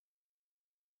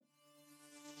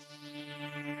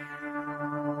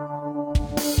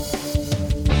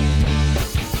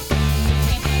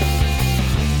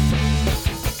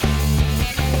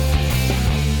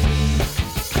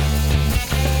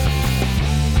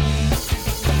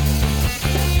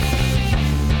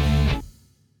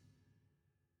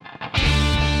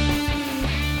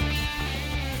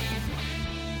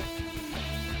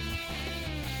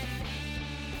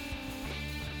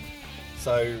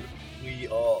So we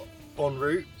are en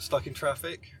route, stuck in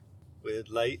traffic. We're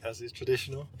late, as is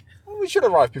traditional. Well, we should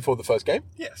arrive before the first game.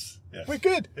 Yes. We're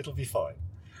good. It'll be fine.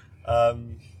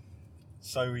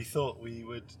 So we thought we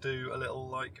would do a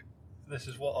little this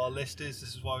is what our list is,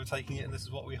 this is why we're taking it, and this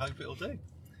is what we hope it'll do.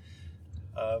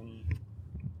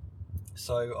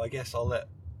 So I guess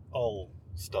I'll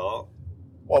start.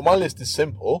 Well, my list is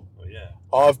simple. Oh, yeah.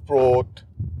 I've brought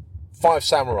 5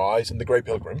 samurais and the Grey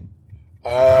Pilgrim.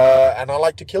 And I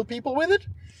like to kill people with it.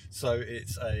 So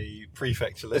it's a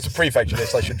prefecture list. It's a prefecture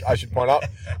list, I should point out.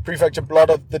 Prefecture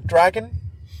Blood of the Dragon.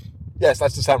 Yes,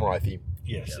 that's the samurai theme.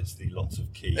 Yes, yeah. It's the lots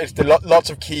of key. It's the lots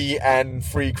of key and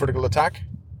 3 critical attack.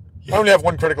 Yeah. I only have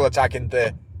 1 critical attack in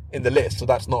the list, so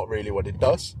that's not really what it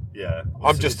does. Yeah.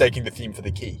 I'm just taking the theme for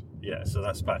the key. Yeah, so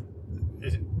that's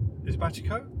Is it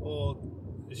Bachiko, or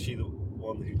is she the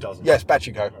one who doesn't? Yes,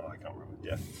 Bachiko. Oh, I can't remember.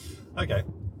 Yeah. Okay.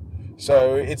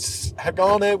 So it's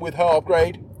Hagane with her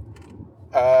upgrade.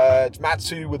 It's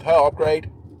Matsu with her upgrade.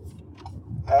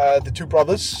 The 2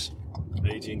 brothers.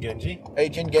 Eiji and Genji.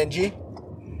 Eiji and Genji.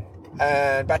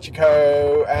 And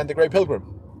Bachiko and the Grey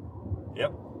Pilgrim.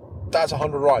 Yep. That's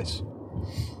 100 rice.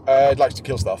 It likes to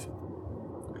kill stuff.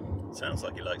 Sounds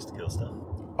like it likes to kill stuff.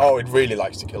 Oh, it really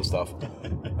likes to kill stuff.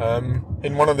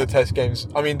 In one of the test games,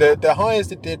 I mean, the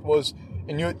highest it did was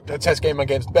in the test game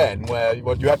against Ben, where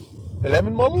you had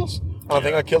 11 models, and I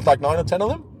think I killed 9 or 10 of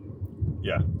them.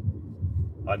 Yeah.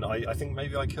 And I think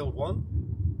maybe I killed 1.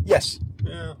 Yes.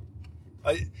 Yeah.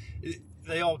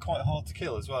 They are quite hard to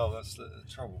kill as well. That's the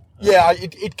trouble. Yeah,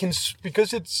 it can,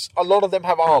 because it's a lot of them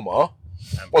have armor.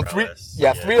 And Well, prowess.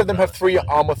 3 of them have 3 prowess.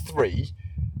 armor 3.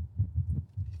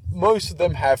 Most of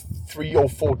them have 3 or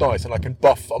 4 dice, and I can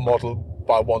buff a model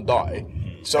by 1 die.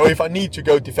 So if I need to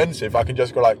go defensive, I can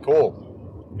just go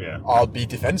cool, Yeah. I'll be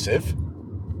defensive.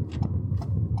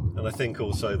 And I think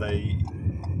also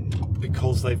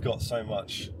because they've got so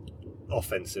much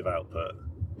offensive output,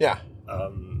 Yeah.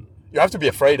 You have to be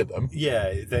afraid of them. yeah,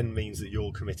 it then means that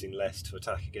you're committing less to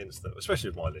attack against them, especially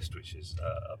with my list, which is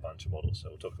a bunch of models, so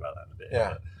we'll talk about that in a bit.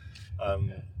 Yeah.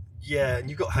 But, yeah, and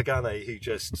you've got Hagane, who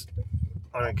just,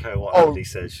 I don't care what Oh. Andy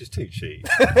says, she's too cheap.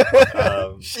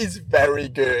 She's very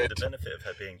good. The benefit of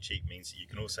her being cheap means that you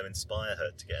can also inspire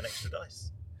her to get an extra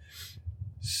dice.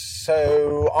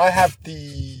 So I have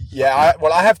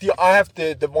I have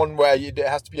the one where it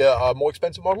has to be a more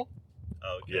expensive model.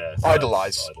 Oh, okay. Yeah,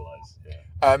 Idolize.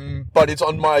 Yeah. But it's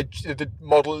on the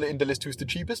model in the list who's the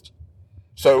cheapest.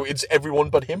 So it's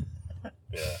everyone but him.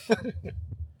 Yeah.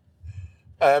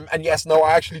 And yes, no,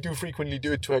 I actually do frequently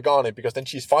do it to Hagane, because then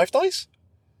she's 5 dice.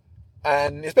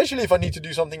 And especially if I need to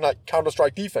do something like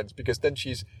Counter-Strike Defense, because then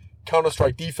she's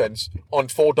Counter-Strike Defense on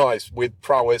 4 dice with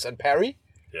prowess and parry.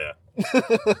 Yeah.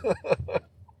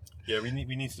 Yeah, we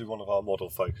need to do one of our model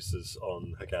focuses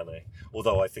on Hagane.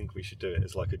 Although I think we should do it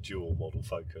as a dual model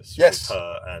focus Yes. with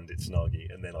her and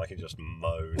Itsunagi, and then I can just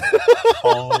moan the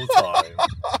whole time.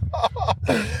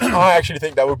 I actually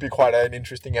think that would be quite an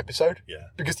interesting episode. Yeah.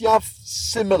 Because they are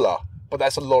similar, but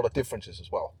there's a lot of differences as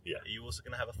well. Yeah. Are you also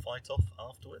going to have a fight-off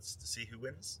afterwards to see who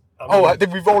wins? I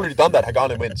think we've already done that.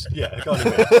 Hagane wins. Yeah, Hagane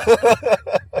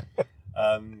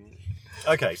wins.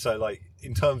 Okay, so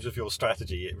in terms of your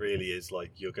strategy, it really is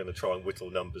you're going to try and whittle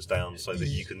numbers down so that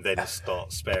you can then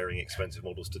start sparing expensive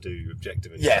models to do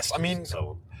objective Yes, I mean- and so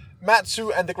on.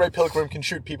 Matsu and the Grey Pilgrim can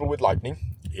shoot people with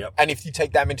lightning. Yep. And if you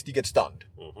take damage, you get stunned.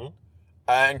 Mm-hmm.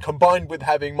 And combined with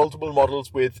having multiple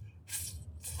models with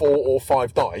 4 or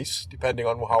 5 dice, depending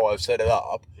on how I've set it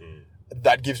up,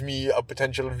 that gives me a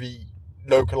potentially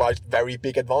localized very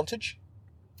big advantage.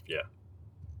 Yeah.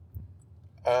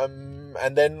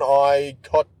 And then I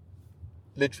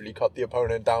literally cut the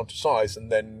opponent down to size,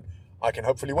 and then I can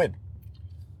hopefully win.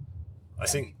 I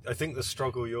think the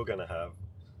struggle you're going to have.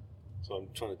 So I'm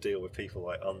trying to deal with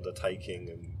people undertaking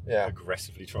and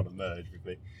aggressively trying to merge with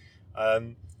me.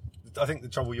 I think the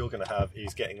trouble you're going to have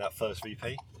is getting that first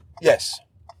VP. Yes.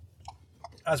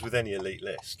 As with any elite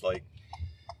list,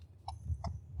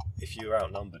 if you're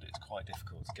outnumbered, it's quite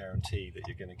difficult to guarantee that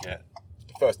you're going to get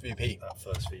The first VP. that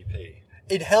first VP.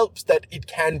 It helps that it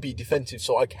can be defensive,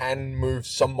 so I can move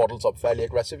some models up fairly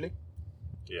aggressively.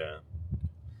 Yeah.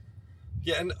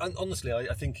 Yeah, and honestly,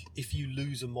 I think if you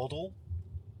lose a model,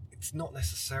 it's not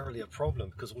necessarily a problem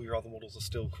because all your other models are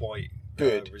still quite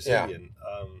Good, resilient.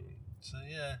 So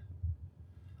yeah,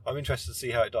 I'm interested to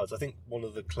see how it does. I think one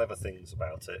of the clever things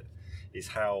about it is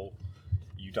how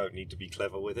you don't need to be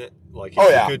clever with it. It's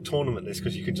a good tournament list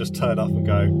because you can just turn up and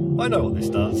go, I know what this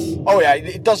does. Oh yeah,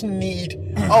 it doesn't need...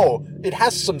 it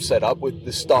has some setup with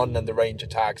the stun and the range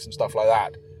attacks and stuff like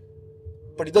that.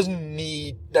 But it doesn't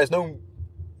need... There's no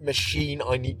machine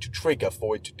I need to trigger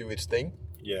for it to do its thing.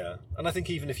 Yeah, and I think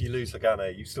even if you lose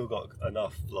Hagane, you've still got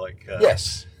enough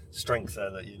Yes. strength there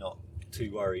that you're not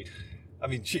too worried. I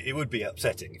mean, it would be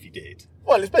upsetting if you did.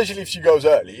 Well, especially if she goes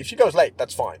early. If she goes late,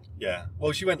 that's fine. Yeah.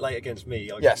 Well, she went late against me.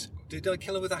 Yes. Did I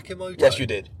kill her with Akimoto? Yes, you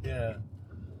did. Yeah.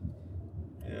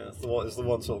 Yeah, it's the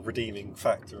one sort of redeeming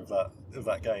factor of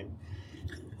that game.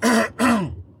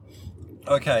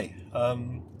 Okay.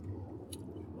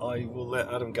 I will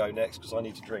let Adam go next because I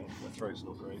need to drink. My throat's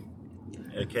not great.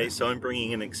 Okay, so I'm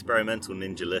bringing an experimental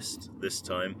ninja list this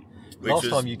time. Last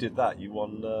time you did that, you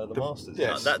won the Masters.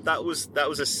 Yes. That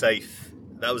was a safe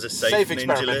Safe ninja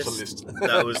experimental list. list.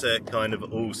 That was a kind of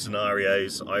all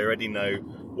scenarios. I already know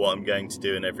what I'm going to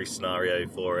do in every scenario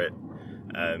for it.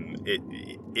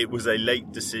 It was a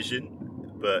late decision,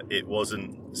 but it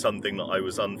wasn't something that I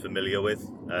was unfamiliar with.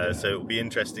 So it will be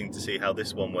interesting to see how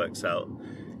this one works out.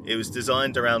 It was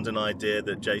designed around an idea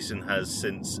that Jason has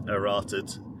since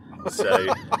errated. So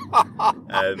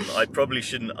I probably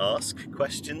shouldn't ask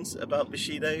questions about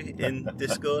Bushido in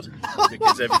Discord,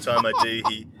 because every time I do,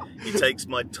 he takes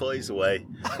my toys away.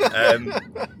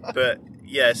 But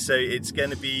yeah, so it's going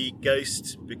to be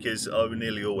Ghost, because I would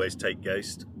nearly always take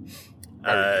Ghost.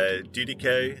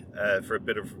 Dudiko for a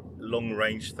bit of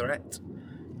long-range threat.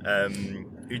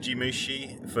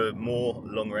 Ujimushi for more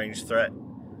long-range threat.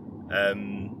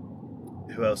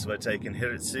 Who else have I taken?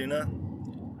 Hiritsuna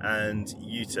and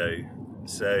Yuto.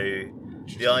 So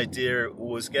the idea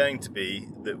was going to be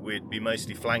that we'd be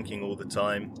mostly flanking all the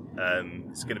time.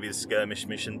 It's going to be the skirmish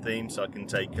mission theme, so I can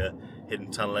take a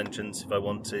hidden tunnel entrance if I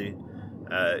want to.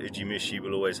 Ujimushi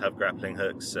will always have grappling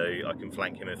hooks, so I can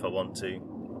flank him if I want to.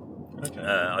 Okay.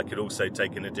 I could also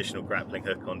take an additional grappling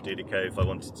hook on Dudiko if I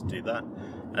wanted to do that.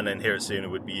 And then Hiritsuna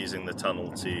would be using the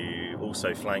tunnel to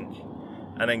also flank.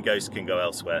 And then Ghost can go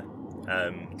elsewhere.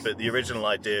 But the original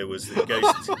idea was that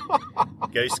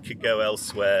Ghost could go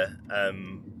elsewhere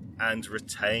and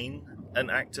retain an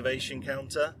activation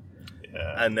counter,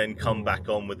 and then come back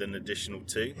on with an additional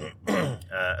 2.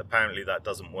 Apparently that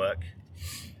doesn't work.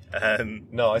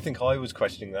 No, I think I was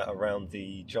questioning that around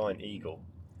the Giant Eagle.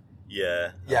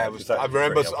 Yeah. Yeah, it was. I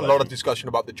remember a lot of discussion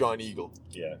about the Giant Eagle.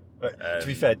 Yeah. But to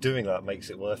be fair, doing that makes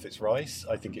it worth its rice.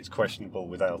 I think it's questionable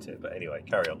without it. But anyway,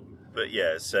 carry on. But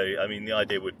yeah, so I mean, the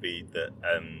idea would be that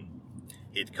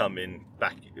he'd come in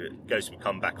back. Ghost would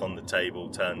come back on the table,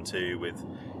 turn 2 with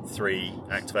 3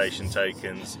 activation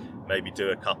tokens, maybe do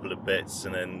a couple of bits,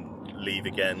 and then leave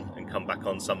again and come back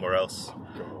on somewhere else.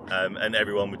 And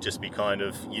everyone would just be kind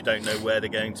of, you don't know where they're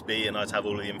going to be, and I'd have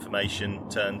all of the information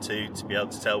turn 2 to be able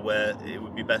to tell where it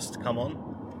would be best to come on.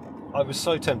 I was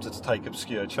so tempted to take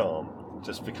Obscure Charm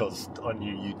just because I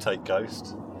knew you'd take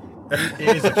Ghost.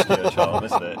 It is Obscure Charm,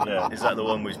 isn't it? Yeah. Is that the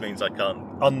one which means I can't?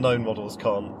 Unknown models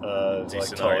can't like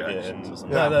scenario target actions or and something?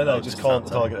 no, Oh, just just can't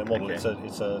can't target a target. model. Okay.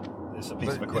 It's a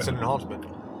piece of equipment. It's an enhancement.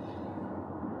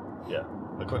 Yeah,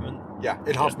 equipment. Yeah,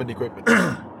 enhancement equipment.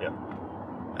 Yeah.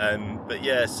 But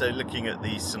yeah, so looking at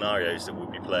the scenarios that we'll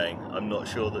be playing, I'm not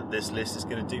sure that this list is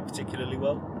going to do particularly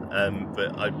well.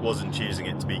 But I wasn't choosing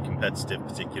it to be competitive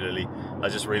particularly. I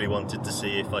just really wanted to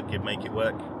see if I could make it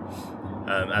work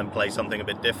and play something a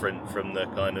bit different from the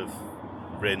kind of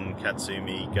Rin,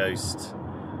 Katsumi, Ghost,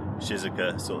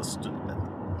 Shizuka sort of,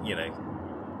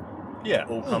 Yeah.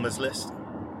 all-comers list.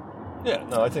 Yeah,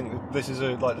 no, I think this is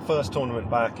like the first tournament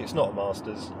back. It's not a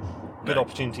Masters. Good No.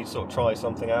 opportunity to sort of try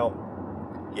something out.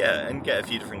 Yeah, and get a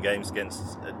few different games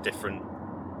against different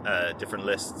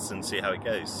lists and see how it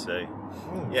goes. So,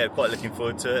 yeah, quite looking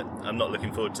forward to it. I'm not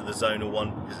looking forward to the zonal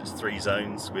one because it's 3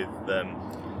 zones with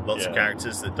lots of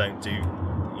characters that don't do,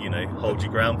 hold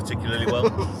your ground particularly well.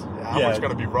 It's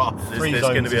going to be rough. Three There's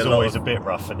zones going to be is a lot always of a bit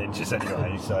rough for ninjas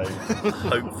anyway, so...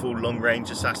 hopeful long-range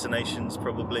assassinations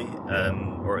probably,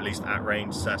 or at least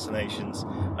at-range assassinations.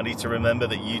 I need to remember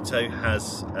that Yuto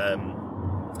has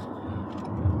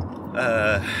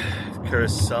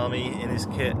Kurosami in his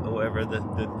kit, or whatever the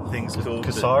thing's called.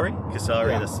 Kasari?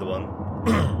 Kasari, Yeah. that's the one.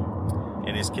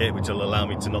 In his kit, which will allow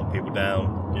me to knock people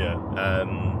down. Yeah.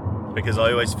 Because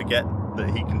I always forget that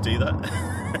he can do that.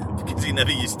 Because he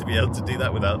never used to be able to do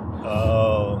that without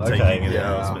taking an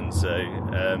enhancement. So,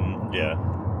 yeah.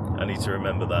 I need to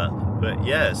remember that. But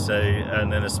yeah, so,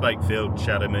 and then a smoke field,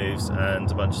 shadow moves, and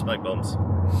a bunch of smoke bombs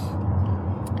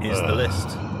is the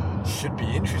list. Should be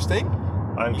interesting.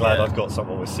 I'm glad Yeah. I've got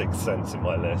someone with 6th sense in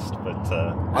my list, but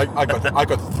I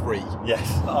got 3. yes.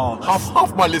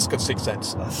 Half my list got 6th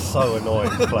sense. That's so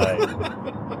annoying to play.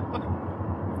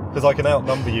 Because I can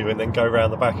outnumber you and then go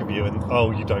round the back of you and,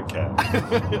 you don't care.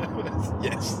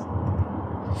 Yes.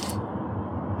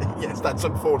 Yes, that's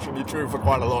unfortunately true for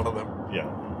quite a lot of them. Yeah.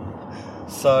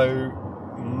 So,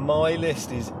 my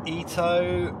list is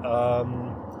Ito,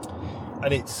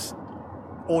 and it's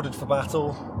ordered for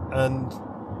battle, and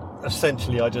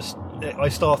essentially I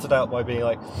started out by being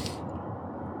like,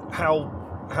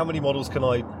 how many models can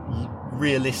I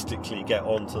realistically get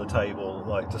onto the table,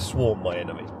 like, to swarm my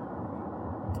enemy?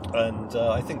 And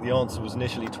I think the answer was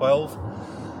initially 12.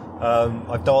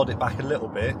 I've dialed it back a little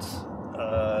bit,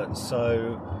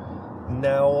 so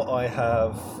now I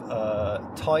have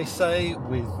Taisei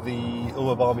with the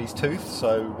Uwabami's Tooth,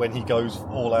 so when he goes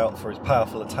all out for his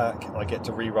powerful attack, I get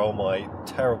to re-roll my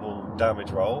terrible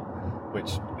damage roll,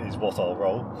 which is what I'll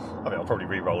roll. I mean, I'll probably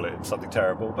re-roll it in something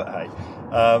terrible, but hey.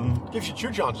 Gives you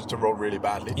 2 chances to roll really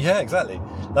badly. Yeah, exactly.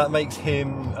 That makes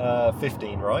him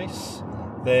 15 rice.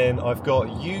 Then I've got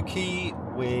Yuki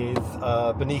with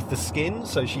Beneath the Skin,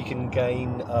 so she can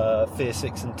gain Fear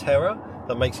 6 and Terror.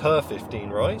 That makes her 15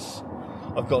 rice.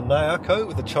 I've got Nayako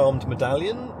with the Charmed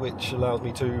Medallion, which allows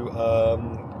me to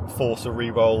force a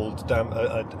re-rolled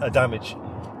a damage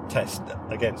test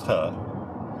against her.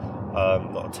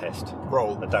 Not a test.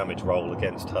 Roll. A damage roll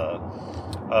against her.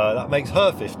 That makes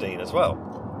her 15 as well.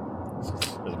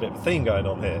 There's a bit of a theme going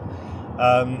on here.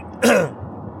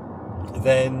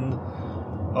 Then,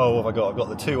 what have I got? I've got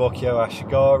the 2 Okyo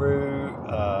Ashigaru.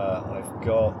 I've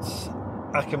got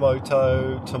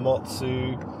Akimoto,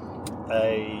 Tomotsu,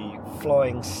 a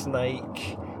Flying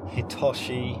Snake,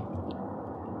 Hitoshi,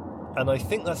 and I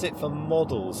think that's it for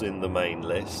models in the main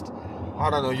list. I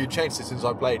don't know, you changed it since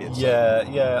I played it. So.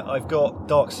 Yeah, I've got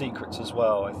Dark Secrets as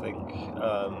well, I think.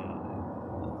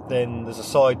 Then there's a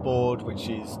sideboard which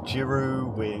is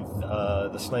Jiru with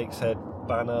the Snake's Head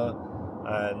banner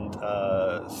and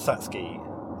Satsuki.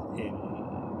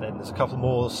 Then there's a couple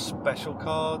more special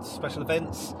cards, special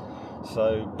events.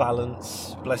 So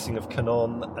Balance, Blessing of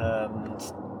Kanon, and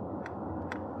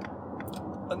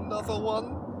another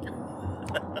one.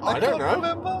 I don't know.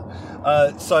 Remember.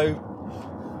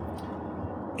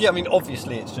 Yeah, I mean,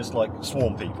 obviously it's just like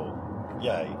swarm people.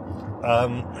 Yay.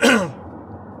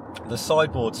 The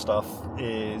sideboard stuff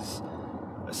is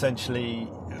essentially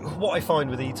what I find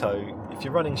with Ito. If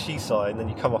you're running Shisai and then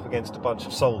you come up against a bunch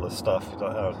of soulless stuff, you're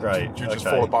like, oh great, you just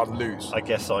fall apart and lose. I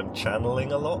guess I'm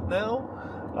channeling a lot now.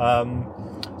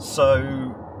 So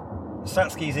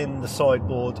Satsuki's in the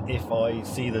sideboard if I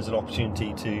see there's an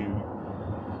opportunity to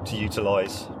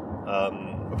utilise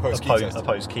opposed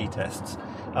key tests.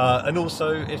 And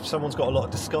also, if someone's got a lot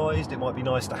of disguised, it might be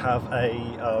nice to have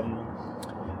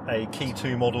a key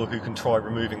 2 model who can try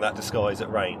removing that disguise at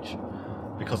range,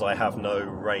 because I have no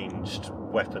ranged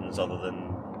weapons other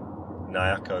than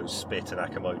Nayako's Spit and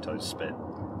Akimoto's Spit.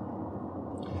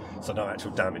 So no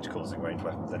actual damage causing ranged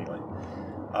weapons anyway.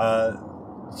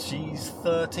 She's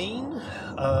 13,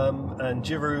 and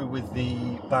Jiru with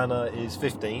the banner is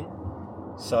 15.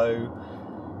 So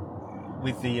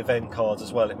with the event cards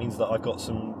as well, it means that I've got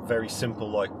some very simple,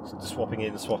 like, swapping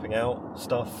in, swapping out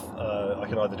stuff. I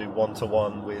can either do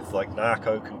 1-to-1 with, like,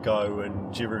 Nayako can go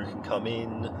and Jiru can come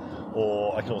in,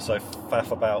 or I can also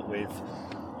faff about with,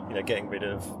 getting rid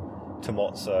of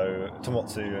Tomotsu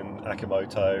and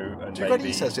Akimoto, and do you got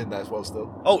Isas in there as well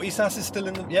still? Oh, Isas is still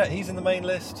in the... Yeah, he's in the main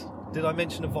list. Did I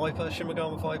mention a Viper,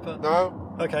 Shimogama Viper?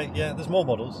 No. Okay, yeah, there's more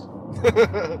models.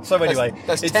 So anyway...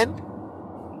 That's 10?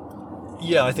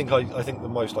 Yeah, I think the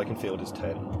most I can field is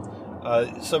 10.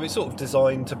 So it's sort of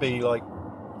designed to be like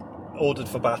ordered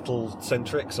for battle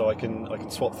centric, so I can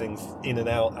swap things in and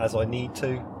out as I need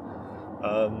to.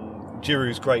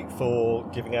 Jiru's great for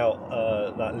giving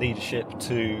out that leadership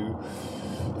to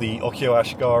the Okyo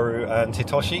Ashigaru and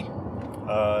Hitoshi,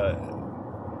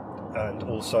 and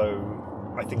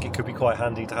also I think it could be quite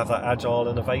handy to have that agile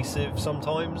and evasive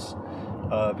sometimes,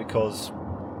 because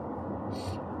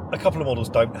a couple of models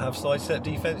don't have sidestep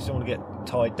defense. You don't want to get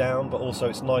tied down, but also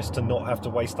it's nice to not have to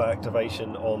waste that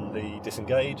activation on the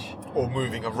disengage. Or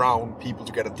moving around people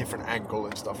to get a different angle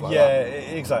and stuff like that. Yeah,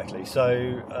 exactly.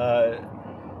 So,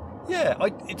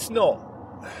 it's not...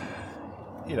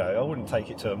 I wouldn't take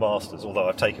it to a Masters, although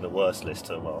I've taken a worse list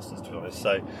to a Masters, to be honest.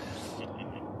 So,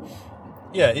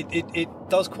 yeah, it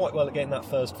does quite well at getting that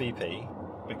first VP,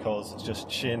 because it's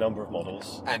just sheer number of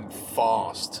models. And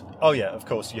fast. Oh yeah, of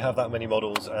course. You have that many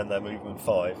models and their movement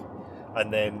 5.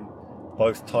 And then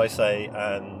both Taisei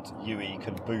and Yui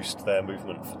can boost their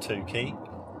movement for 2 key.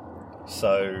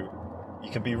 So you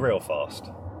can be real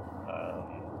fast.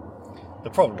 The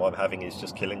problem I'm having is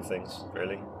just killing things,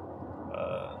 really.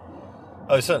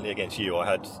 Certainly against you, I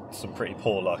had some pretty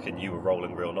poor luck and you were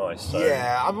rolling real nice. So.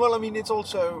 Yeah, well, I mean, it's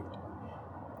also...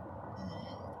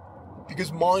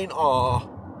 Because mine are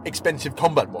expensive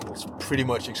combat models, pretty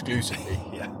much exclusively.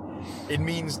 Yeah. It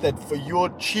means that for your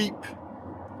cheap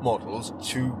models,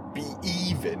 to be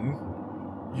even,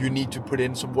 you need to put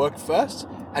in some work first,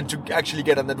 and to actually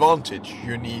get an advantage,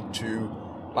 you need to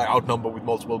like outnumber with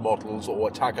multiple models or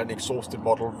attack an exhausted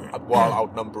model while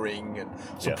outnumbering and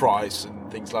surprise and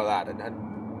things like that,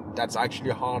 and that's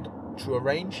actually hard to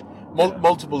arrange.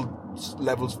 Multiple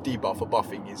levels of debuff or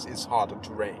buffing is harder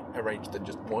to arrange than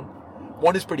just one.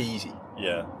 One is pretty easy.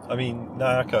 Yeah, I mean,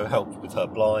 Nayako helped with her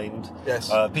blind.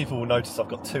 Yes. People will notice I've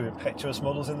got 2 impetuous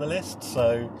models in the list,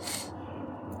 so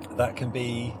that can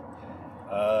be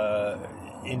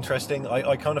interesting.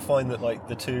 I kind of find that like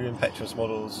the 2 impetuous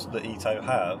models that Ito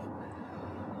have,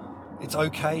 it's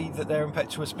okay that they're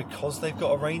impetuous because they've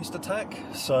got a ranged attack.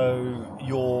 So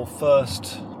your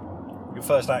first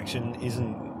action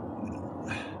isn't.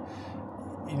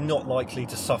 You're not likely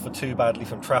to suffer too badly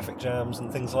from traffic jams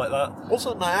and things like that.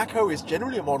 Also, Nayako is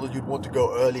generally a model you'd want to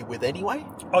go early with anyway.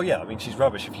 Oh yeah, I mean she's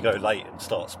rubbish if you go late and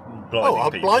starts blinding I'll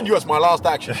people. blind you as my last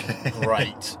action.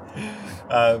 Great.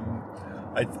 I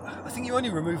think you only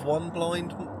remove 1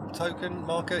 blind token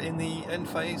marker in the end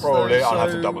phase. Probably, though, I'll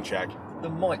have so to double check. There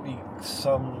might be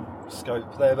some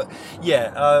scope there, but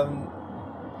yeah,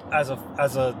 as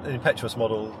an impetuous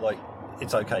model, like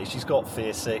it's okay. She's got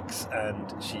Fear 6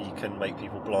 and she can make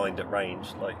people blind at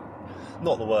range. Like,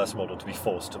 not the worst model to be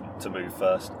forced to move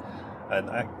first. And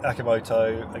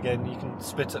Akimoto, again, you can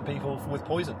spit at people with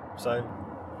poison. So,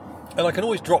 and I can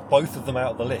always drop both of them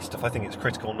out of the list if I think it's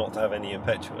critical not to have any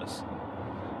impetuous.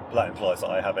 But that implies that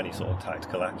I have any sort of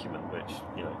tactical acumen, which,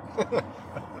 you know,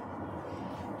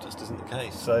 just isn't the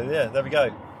case. So yeah, there we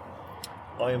go.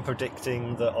 I am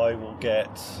predicting that I will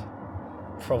get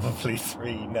probably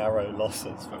 3 narrow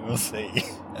losses, but we'll see.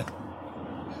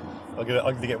 I'm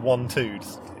gonna get 1-2'd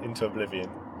into oblivion.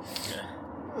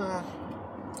 Yeah.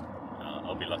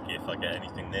 I'll be lucky if I get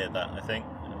anything near that. I think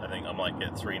I might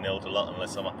get 3-0'd a lot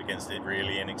unless I'm up against it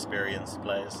really inexperienced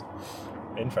players.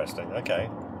 Interesting. Okay.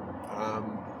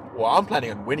 Well, I'm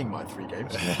planning on winning my 3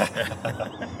 games.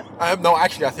 No,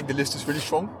 actually, I think the list is really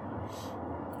strong.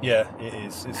 Yeah, it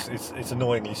is. It's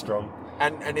annoyingly strong.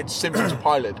 And it's simple to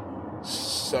pilot,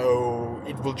 so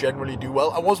it will generally do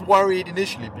well. I was worried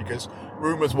initially because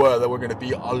rumours were there were going to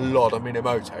be a lot of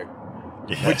Minamoto,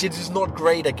 which it is not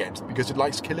great against because it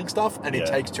likes killing stuff and it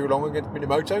takes too long against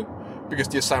Minamoto because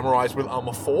they're samurais with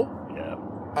armor 4. Yeah.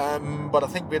 But I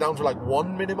think we're down to like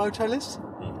 1 Minamoto list.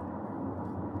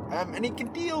 And it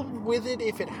can deal with it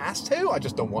if it has to. I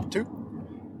just don't want to.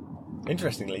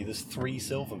 Interestingly, there's 3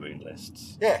 Silvermoon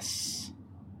lists. Yes.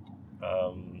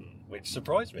 Which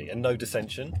surprised me, and no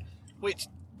dissension, which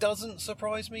doesn't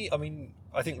surprise me. I mean,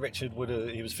 I think Richard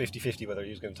he was 50-50 whether he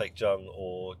was going to take Jung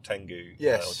or Tengu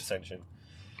or dissension,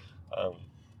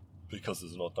 because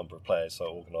there's an odd number of players, so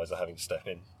organiser having to step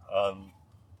in.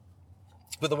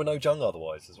 But there were no Jung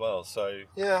otherwise as well, so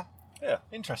yeah,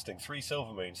 interesting. 3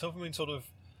 Silvermoon. Silvermoon sort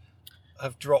of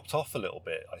have dropped off a little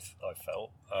bit. I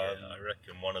felt. I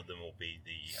reckon one of them will be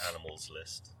the animals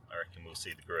list. I reckon we'll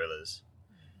see the gorillas.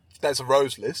 That's a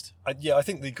rose list. I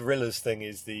think the gorillas thing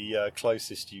is the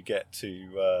closest you get to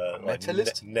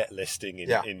net listing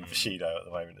in Bushido at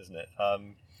the moment, isn't it?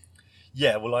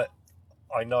 Well,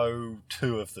 I know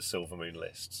 2 of the Silvermoon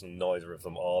lists, and neither of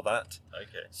them are that.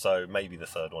 Okay. So maybe the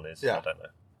 3rd one is. Yeah. I don't know.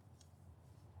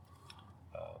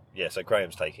 So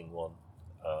Graham's taking one.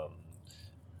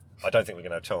 I don't think we're going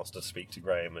to have a chance to speak to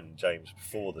Graham and James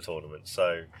before the tournament,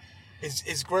 so...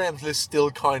 Is Graham's list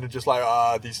still kind of just like,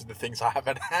 these are the things I have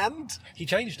at hand? He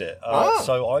changed it,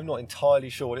 so I'm not entirely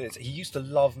sure what it is. He used to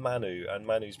love Manu, and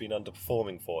Manu's been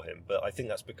underperforming for him, but I think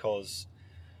that's because...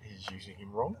 He's using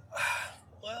him wrong?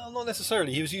 Well, not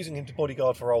necessarily. He was using him to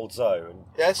bodyguard for Old Zoe, and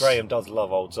yes. Graham does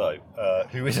love Old Zoe,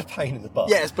 who is a pain in the butt.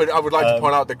 Yes, but I would like to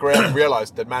point out that Graham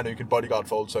realised that Manu could bodyguard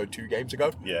for Old Zoe 2 games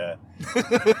ago. Yeah.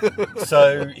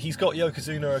 So he's got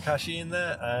Yokozuna Akashi in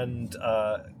there, and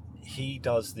he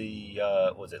does the,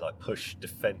 push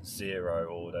defense 0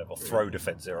 or whatever, or throw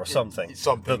defense 0 or something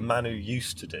that Manu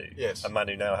used to do. Yes. And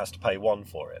Manu now has to pay 1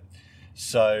 for it.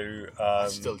 So...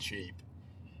 it's still cheap.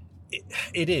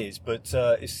 It is, but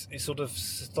it's sort of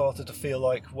started to feel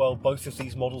like, well, both of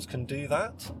these models can do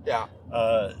that. Yeah.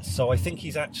 So I think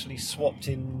he's actually swapped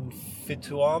in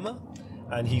Fituama,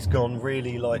 and he's gone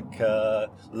really like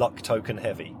luck token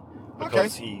heavy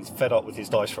because he's fed up with his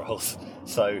dice rolls.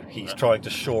 So he's trying to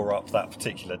shore up that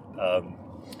particular,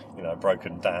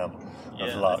 broken dam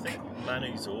of luck. I think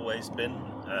Manu's always been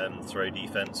throw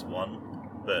defense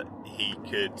 1, but he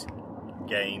could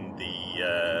gain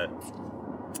the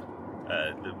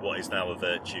what is now a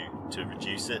virtue to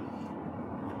reduce it.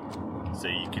 So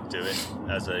you could do it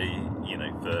as for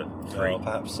free.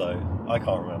 Perhaps so. I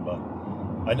can't remember.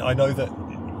 I know that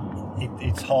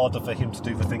it's harder for him to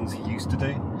do the things he used to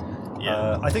do.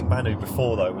 Yeah. I think Manu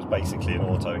before, though, was basically an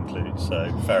auto-include,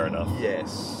 so fair enough.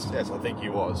 Yes, I think he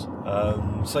was.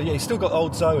 So, yeah, he's still got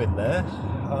old Zoe in there.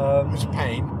 Who's a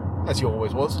pain, as he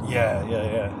always was. Yeah.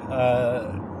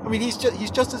 I mean, he's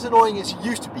just as annoying as he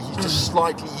used to be. He's just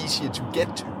slightly easier to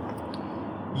get to.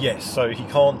 Yes, so he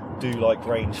can't do, like,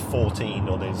 range 14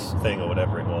 on his thing or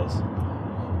whatever it was.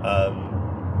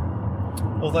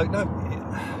 Although, no,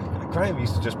 Graham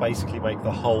used to just basically make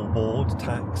the whole board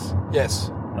tax. Yes.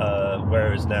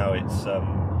 Whereas now it's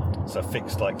a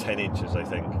fixed like 10 inches, I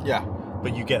think. Yeah.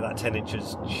 But you get that 10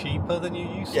 inches cheaper than you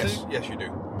used to. Yes, you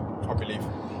do. I believe.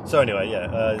 So anyway,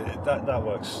 that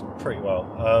works pretty well.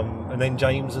 And then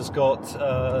James has got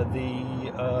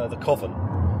the Coven.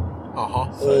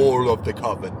 All of the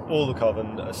Coven. All the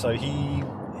Coven. So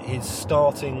his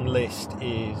starting list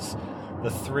is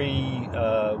the 3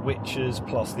 witches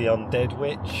plus the undead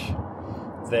witch.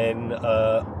 Then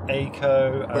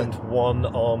Aiko and one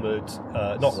armoured,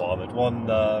 one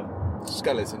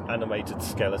skeleton, animated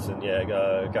skeleton,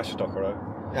 Gashadokuro.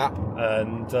 Yeah.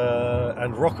 And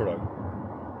Rokuro,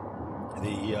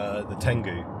 the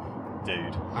Tengu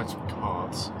dude. And some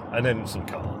cards. And then some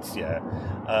cards, yeah.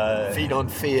 Feed on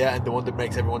Fear and the one that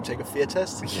makes everyone take a fear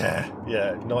test.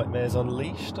 Yeah. Nightmares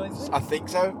Unleashed, I think. I think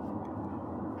so.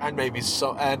 And maybe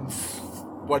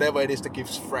whatever it is that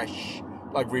gives fresh.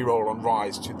 Like reroll on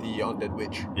Rise to the Undead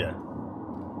Witch. Yeah.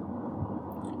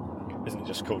 Isn't it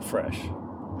just called Fresh?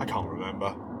 I can't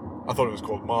remember. I thought it was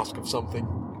called Mask of something.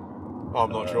 I'm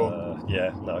not sure.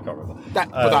 Yeah, no, I can't remember. For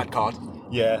that card.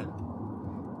 Yeah.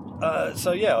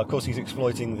 So yeah, of course he's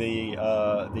exploiting the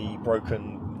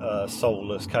broken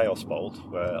soulless Chaos Bolt,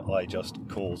 where I just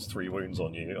cause 3 wounds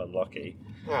on you. Unlucky.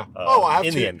 Yeah. I have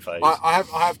in 2. The end phase. I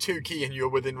have 2 key and you're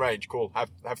within range. Cool.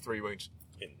 Have 3 wounds.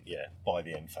 By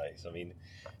the end phase. I mean,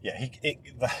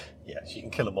 she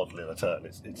can kill a model in a turn.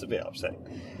 It's a bit upsetting.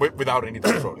 Without any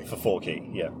dice rolling. For 4 key,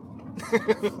 yeah.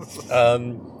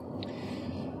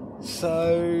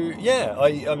 So, yeah,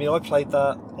 I played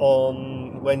that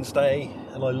on Wednesday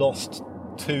and I lost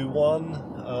 2-1.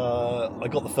 I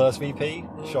got the first VP,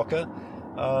 shocker.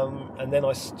 And then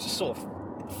I just sort of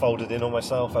folded in on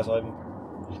myself as I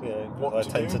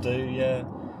tend to do, yeah.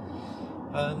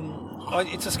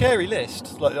 It's a scary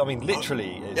list.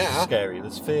 Literally, it's scary.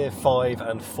 There's Fear 5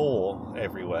 and 4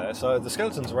 everywhere. So the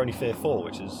skeletons are only Fear 4,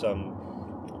 which is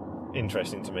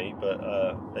interesting to me. But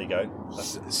there you go.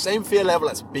 Same fear level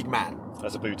as a big man.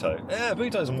 As a Buto. Yeah,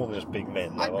 Butos are more than just big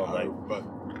men, though, aren't they? But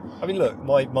I mean, look,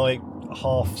 my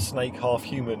half snake, half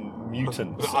human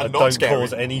mutants don't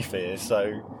cause any fear.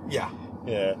 So yeah.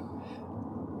 Yeah,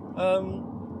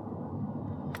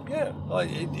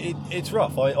 it's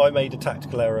rough. I made a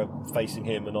tactical error facing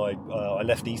him, and I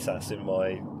left Isas in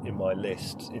my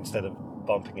list instead of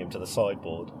bumping him to the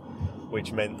sideboard,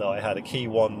 which meant that I had a Key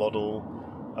 1 model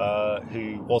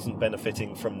who wasn't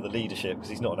benefiting from the leadership because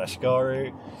he's not an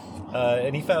Ashigaru,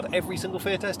 and he failed every single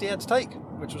fear test he had to take,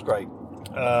 which was great.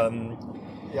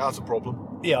 Yeah, that's a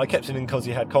problem. Yeah, I kept him in because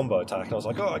he had combo attack, and I was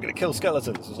like, I'm going to kill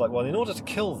skeletons. I was like, well, in order to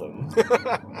kill them,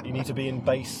 you need to be in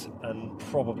base and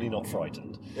probably not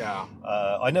frightened. Yeah.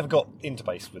 I never got into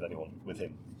base with anyone with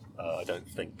him, I don't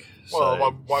think. Well,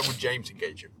 so, why would James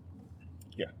engage him?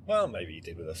 Yeah, well, maybe he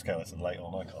did with a skeleton later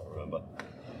on, I can't remember.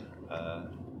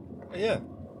 Yeah.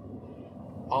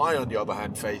 I, on the other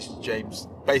hand, faced James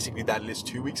basically that list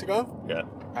 2 weeks ago. Yeah.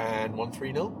 And won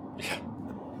 3-0. Yeah.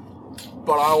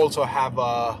 But I also have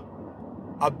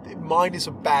mine is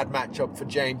a bad matchup for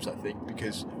James, I think,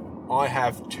 because I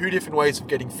have 2 different ways of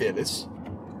getting fearless.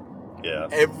 Yeah.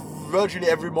 Virtually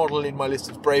every model in my list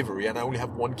is bravery, and I only have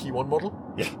 1 Key 1 model.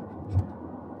 Yeah.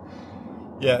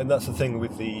 Yeah, and that's the thing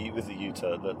with the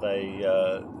Utah, that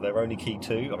they're only Key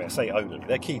 2. I mean, I say only,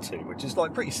 they're Key 2, which is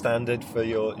like pretty standard for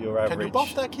your average. Can you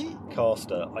buff that key?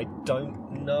 Caster. I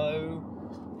don't know.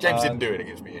 James didn't do it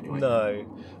against me anyway. No,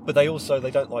 but they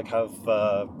don't like have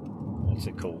what's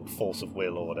it called, force of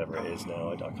will or whatever it is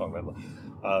now. I can't remember.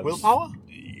 Willpower?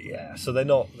 Yeah, so they're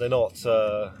not.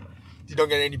 You don't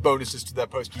get any bonuses to their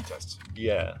post key tests.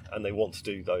 Yeah, and they want to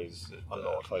do those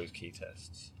closed key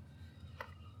tests.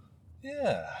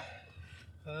 Yeah,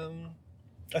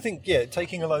 I think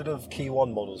taking a load of Key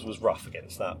 1 models was rough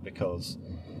against that because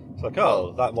it's like,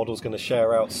 that model's going to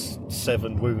share out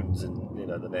 7 wounds in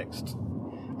the next.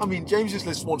 I mean, James's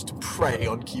list wants to prey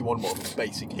on Key 1 models,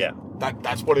 basically. Yeah.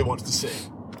 That's what it wants to see.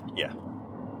 Yeah.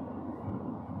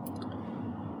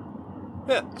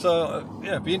 Yeah, so,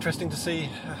 it'd be interesting to see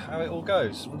how it all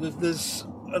goes. There's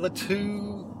the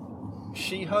 2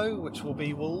 Shiho, which will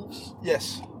be wolves.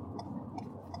 Yes.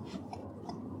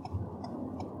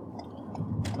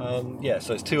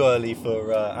 So it's too early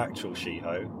for actual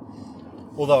Shiho.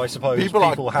 Although I suppose people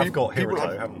have got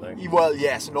Hiruto, haven't they? Well,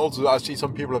 yes, and also I see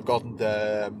some people have gotten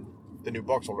the new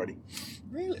box already.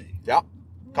 Really? Yeah,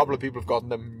 a couple of people have gotten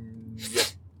them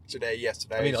yesterday.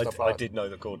 I mean, I did know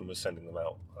that Gordon was sending them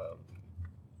out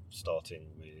starting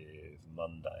with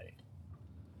Monday.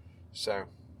 So,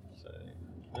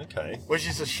 okay. Which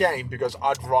is a shame because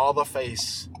I'd rather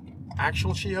face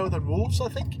actual Shiho than Wolves, I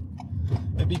think.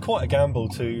 It'd be quite a gamble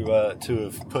to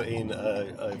have put in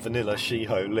a vanilla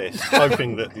Shiho list,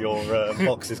 hoping that your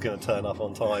box is going to turn up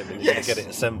on time and you're going to get it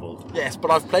assembled. Yes,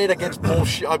 but I've played against more.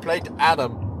 I played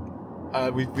Adam.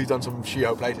 We've done some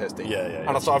Shiho playtesting. Yeah.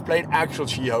 And so I've played actual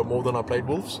Shiho more than I played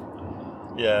Wolves.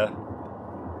 Yeah.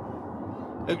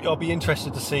 I'll be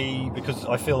interested to see, because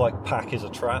I feel like Pack is a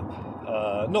trap.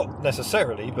 Not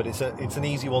necessarily, but it's an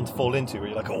easy one to fall into. Where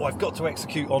you're like, oh, I've got to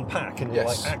execute on Pack, and you're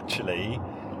like, actually,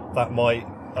 that might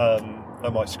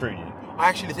screw you. I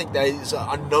actually think there's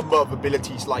a number of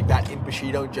abilities like that in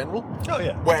Bushido in general. Oh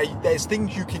yeah. Where there's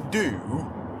things you can do,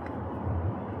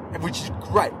 which is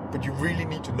great, but you really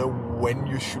need to know when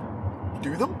you should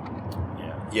do them.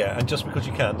 Yeah, and just because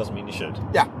you can doesn't mean you should.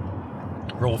 Yeah.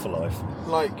 Rule for life.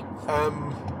 Like,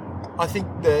 I think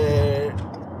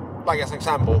as an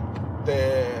example,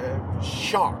 the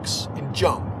sharks in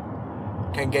Jump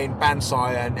can gain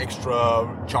Banzai and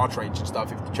extra charge range and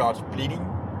stuff if the charge bleeding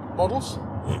models.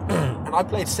 And I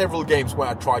played several games where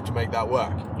I tried to make that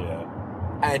work. Yeah.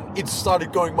 And it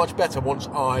started going much better once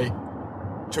I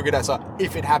took it as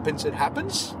if it happens, it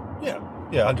happens. Yeah,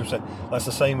 100%. That's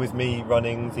the same with me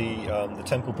running the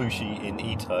Temple Bushi in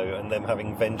Ito and them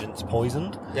having Vengeance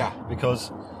poisoned. Yeah.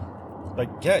 Because,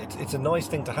 it's a nice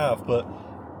thing to have, but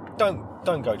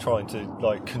don't go trying to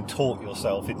contort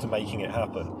yourself into making it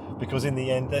happen, because in the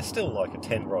end they're still like a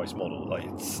 10 rice model. Like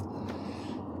it's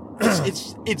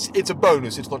a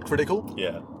bonus. It's not critical.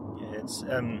 Yeah. It's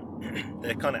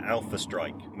they're kind of alpha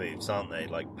strike moves, aren't they?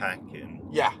 Like Pack and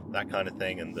that kind of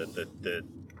thing, and the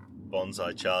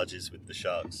bonsai charges with the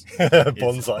sharks.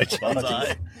 Bonsai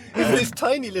charges. It's this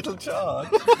tiny little charge.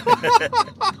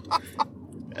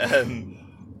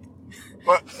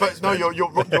 But no,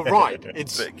 you're right.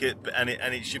 It's and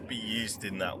it should be used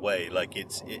in that way. Like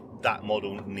that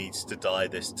model needs to die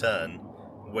this turn.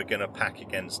 We're gonna pack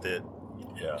against it.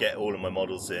 Yeah. Get all of my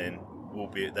models in.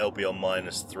 They'll be on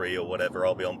 -3 or whatever.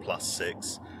 I'll be on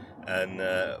 +6, and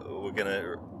we're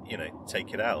gonna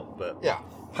take it out. But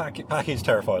Pack is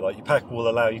terrifying. Like your Pack will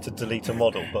allow you to delete a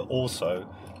model, but also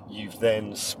you've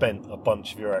then spent a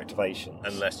bunch of your activations.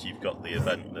 Unless you've got the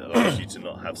event that allows you to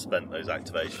not have spent those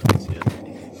activations.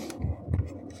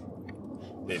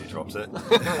 Nearly drops it.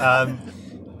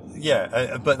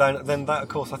 But then that, of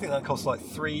course, I think that costs like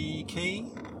 3 key.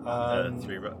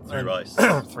 3 rice.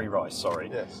 3 rice, sorry.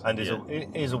 Yes. And it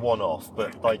is a one-off,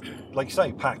 but like you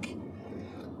say, Pack,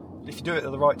 if you do it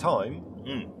at the right time,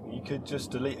 you could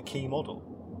just delete a key model.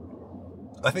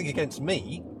 I think against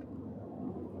me,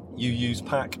 you use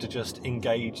Pack to just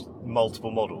engage multiple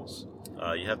models.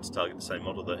 You have to target the same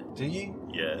model, though. Do you?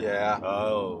 Yeah. Yeah.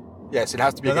 Oh. Yes, it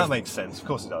has to be. No, that makes sense. Of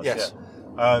course it does. Yes.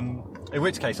 Yeah. In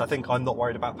which case, I think I'm not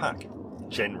worried about Pack.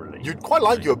 Generally. You'd quite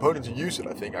like your opponent to use it,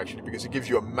 I think, actually, because it gives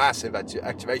you a massive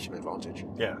activation advantage.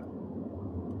 Yeah.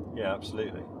 Yeah,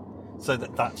 absolutely. So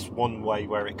that's one way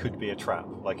where it could be a trap.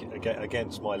 Like,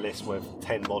 against my list with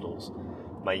 10 models,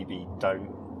 maybe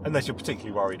don't... Unless you're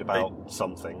particularly worried about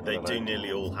something. They do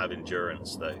nearly all have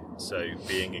endurance, though. So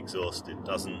being exhausted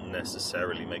doesn't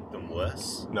necessarily make them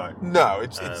worse. No,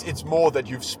 it's more that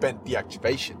you've spent the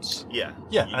activations. Yeah.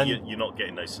 Yeah, and you're not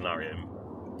getting those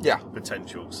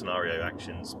potential scenario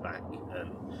actions back.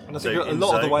 And I so think a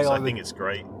lot of the way I think it's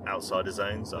great. Outside of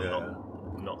zones,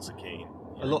 I'm not so keen.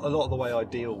 A lot of the way I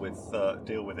deal with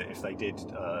it, if they did,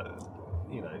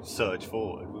 surge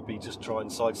forward, would be just try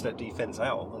and sidestep defense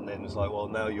out, and then it's like, well,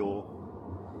 now you're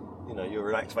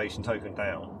an activation token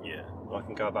down. Yeah, I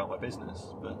can go about my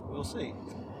business, but we'll see.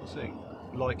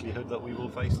 Likelihood that we will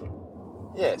face them.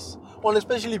 Yes. Well,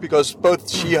 especially because both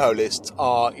Shiho lists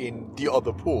are in the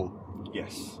other pool.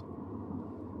 Yes.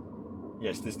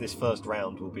 This first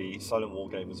round will be Silent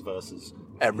Wargamers versus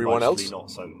everyone mostly else.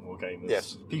 Not Silent Wargamers.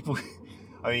 Yes. People.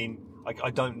 I mean, I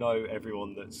don't know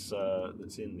everyone that's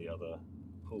in the other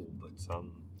pool, but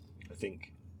I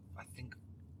think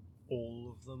all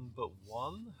of them but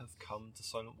one have come to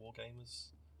Silent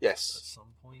Wargamers. Yes. At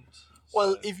some point.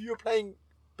 Well, if you're playing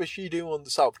Bushido on the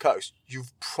South Coast,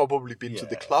 you've probably been to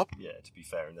the club. Yeah, to be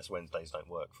fair, unless Wednesdays don't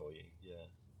work for you. Yeah.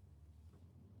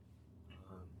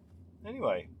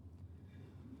 Anyway,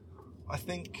 I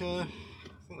think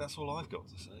that's all I've got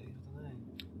to say. I don't know.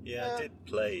 Yeah, I did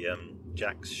play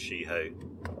Jax Shiho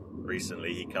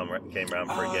recently. He came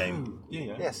round for a game.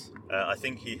 Yeah. Yes. I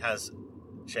think he has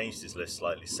changed his list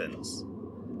slightly since,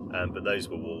 but those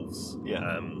were Wolves.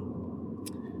 Yeah.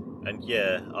 And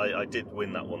yeah, I did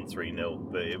win that one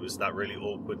 3-0, but it was that really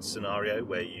awkward scenario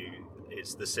where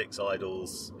it's the 6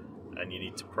 idols and you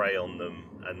need to prey on them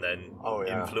and then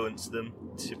influence them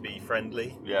to be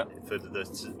friendly for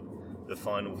the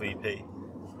final VP.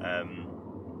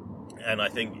 And I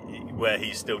think where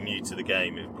he's still new to the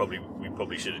game, we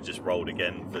probably should have just rolled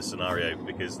again for scenario,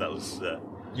 because that was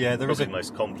there is the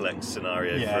most complex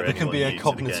scenario. Yeah, for there can be a new to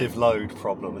cognitive load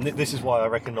problem, and this is why I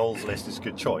reckon Noel's list is a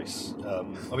good choice.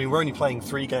 I mean, we're only playing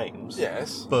 3 games.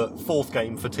 Yes. But 4th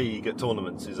game fatigue at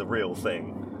tournaments is a real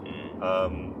thing.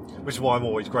 Which is why I'm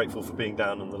always grateful for being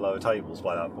down on the lower tables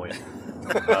by that point.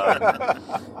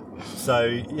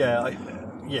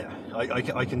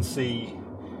 I can see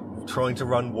trying to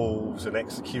run Wolves and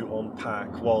execute on pack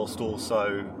whilst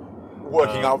also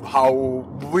working out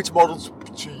which models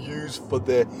to use for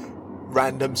the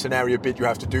random scenario bit you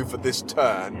have to do for this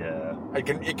turn. Yeah.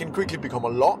 It can quickly become a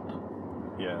lot.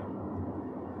 Yeah.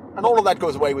 And all of that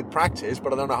goes away with practice,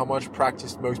 but I don't know how much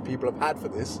practice most people have had for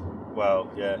this.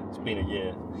 Well, yeah, it's been a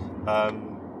year.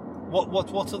 What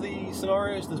are the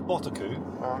scenarios? There's Botaku.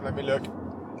 Let me look.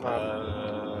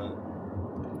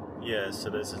 So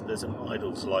there's an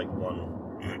idols like one.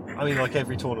 I mean, like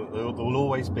every tournament, there will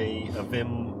always be a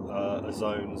Vim, a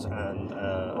Zones, and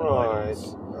right.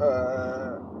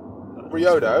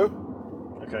 Ryodo.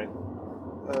 Okay.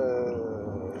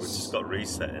 Which has got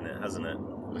reset in it, hasn't it?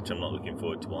 Which I'm not looking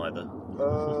forward to either.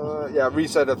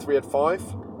 Reset at 3 at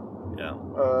 5. Yeah.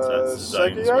 So that's the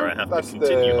zones where I have to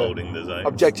continue holding the zones.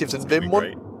 Objectives and Vim one.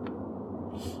 Great.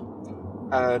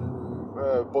 And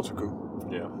Botaku.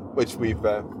 Yeah. Which we've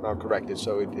now corrected,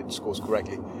 so it scores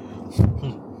correctly.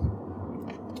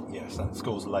 Yes, that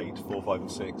scores late, 4, 5, and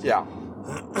 6. Yeah.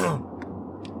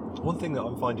 One thing that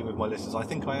I'm finding with my list is I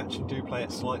think I actually do play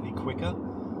it slightly quicker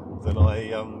than I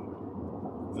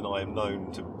am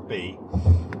known to be.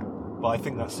 But I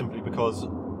think that's simply because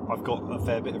I've got a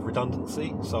fair bit of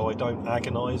redundancy, so I don't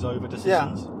agonise over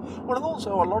decisions. Yeah. Well, and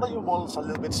also a lot of your models are a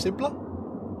little bit simpler.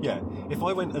 Yeah, if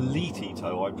I went Elite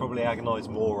Ito, I'd probably agonise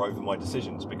more over my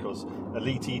decisions, because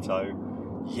Elite Ito,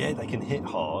 they can hit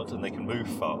hard and they can move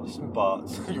fast, but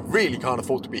you really can't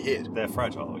afford to be hit. They're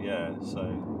fragile, yeah. So,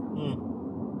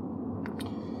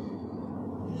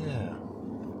 yeah.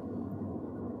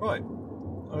 Right.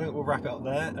 I think we'll wrap it up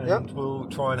there, and we'll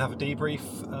try and have a debrief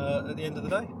at the end of the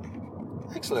day.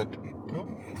 Excellent. Cool.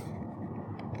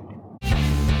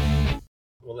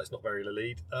 Well, let's not bury the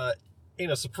lead. In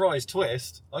a surprise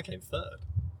twist, I came 3rd.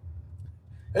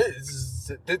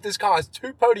 This guy has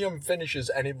 2 podium finishes,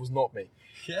 and it was not me.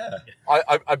 Yeah.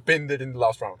 I binned it in the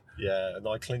last round. Yeah, and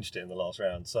I clinched it in the last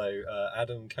round. So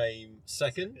Adam came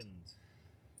 2nd.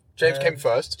 James came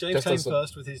first. James came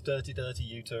first with his Dirty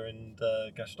Yuta and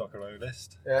Gashtokaro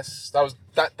list. Yes, that was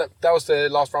the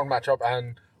last round matchup,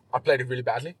 and I played it really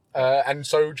badly. And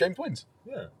so James wins.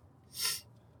 Yeah.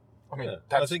 I mean,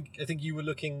 I think you were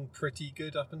looking pretty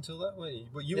good up until that, weren't you?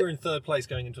 Well, you were in 3rd place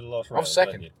going into the last round. I was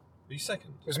 2nd. Were you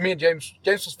 2nd? It was me and James.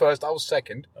 James was 1st. I was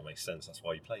 2nd. That makes sense. That's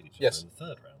why you played each other in the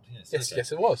 3rd round. Yes, okay.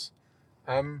 Yes, it was.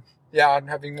 I'm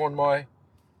having won my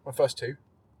first 2.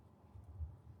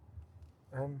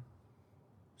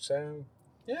 So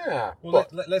yeah. Well,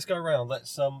 let's go around.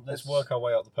 Let's work our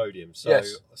way up the podium. So,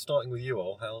 starting with you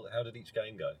all, how did each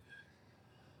game go?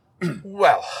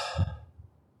 Well,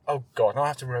 oh god, now I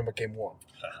have to remember game 1.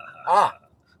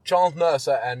 Charles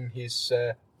Mercer and his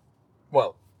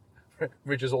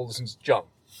Richard Alderson's John.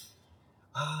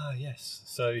 Yes.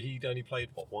 So he'd only played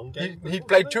one game? He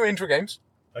played 2 intro games.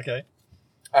 Okay.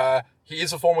 He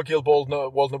is a former Guild World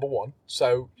number 1,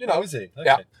 so you know. Oh, is he?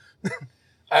 Okay.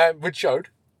 Yeah. Which showed.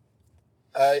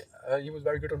 He was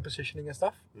very good on positioning and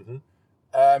stuff.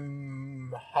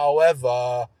 Mm-hmm.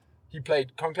 However, he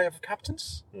played Conclave of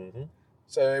Captains. Mm-hmm.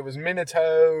 So it was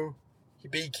Minato,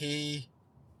 Hibiki,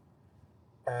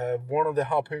 one of the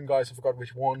Harpoon guys, I forgot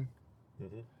which one.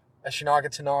 Mm-hmm. Shinaga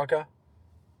Tanaga,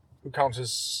 who counts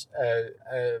as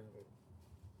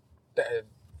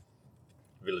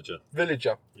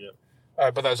Villager. Yeah.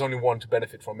 But there's only one to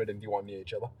benefit from it, and the one near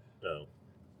each other. No.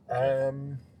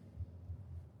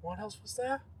 What else was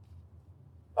there?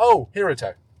 Oh,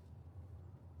 Hiruto.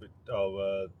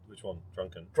 Which one?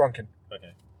 Drunken.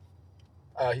 Okay.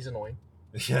 He's annoying.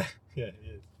 Yeah, he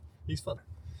is. He's fun.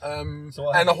 And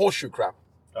a horseshoe crab.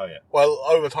 Oh, yeah. Well,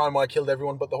 over time I killed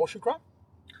everyone but the horseshoe crab.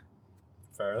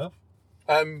 Fair enough.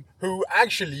 Who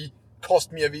actually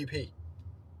cost me a VP.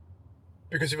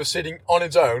 Because it was sitting on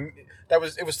its own.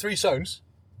 It was 3 zones.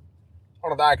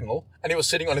 on a diagonal, and he was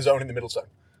sitting on his own in the middle zone.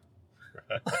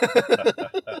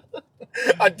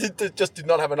 I just did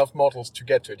not have enough models to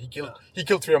get to it. He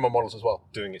killed 3 of my models as well.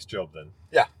 Doing its job then.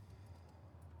 Yeah.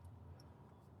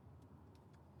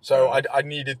 So I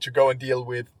needed to go and deal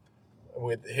with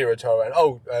Hiruto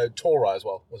and Tora as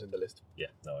well was in the list. Yeah,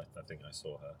 no, I think I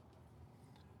saw her.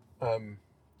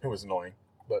 Who was annoying,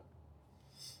 but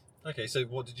Okay, so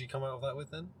what did you come out of that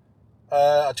with then?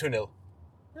 a 2-0.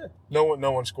 Yeah. No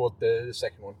one scored the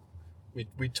second one.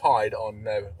 We tied on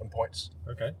points.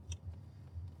 Okay.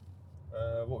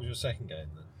 What was your second game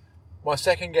then? My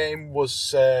second game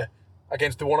was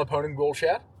against the one opponent we all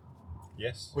shared,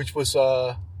 Yes. which was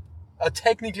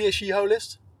technically a Shiho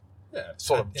list. Yeah.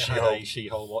 Sort of Had Shiho.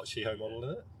 a Shiho model in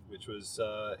it, which was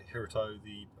Hiruto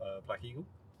the Black Eagle.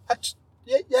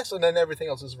 Yes, and then everything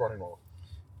else is running model.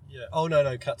 Yeah. Oh no,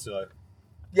 Katsuo.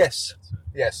 Yes.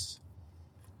 Yeah.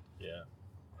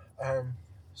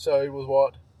 So it was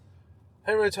what?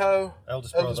 Hiruto,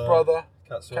 Eldest brother,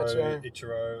 Katsuo,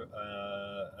 Ichiro,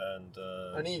 and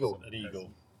An eagle. An eagle.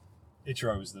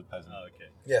 Ichiro was the peasant. Oh, okay.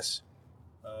 yes.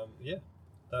 Yeah.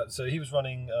 So he was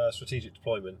running strategic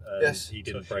deployment, and Yes. he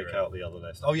didn't Toshiro. break out the other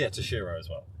list. Oh yeah, Toshiro as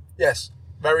well. Yes,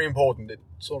 very important. It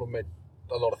sort of made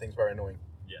a lot of things very annoying.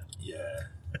 Yeah.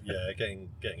 Getting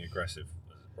aggressive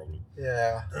is a problem.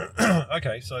 Yeah.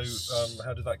 Okay, so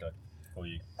how did that go for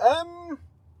you?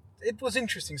 It was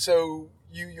interesting. So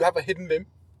you have a hidden Vim.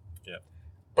 Yeah.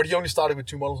 But he only started with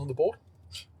 2 models on the board.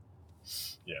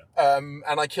 Yeah. And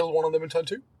I killed one of them in turn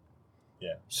 2.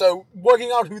 Yeah. So working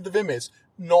out who the Vim is,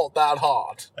 not that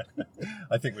hard.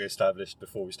 I think we established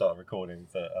before we started recording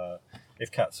that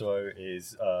if Katsuo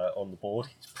is on the board,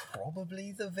 he's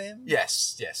probably the Vim.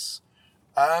 Yes.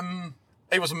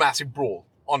 It was a massive brawl,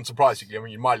 unsurprisingly. I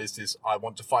mean, my list is, I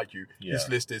want to fight you. Yeah. His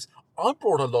list is, I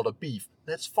brought a lot of beef.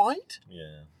 Let's fight.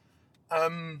 Yeah.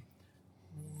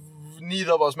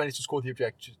 Neither of us managed to score the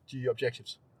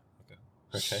objectives.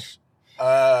 Okay.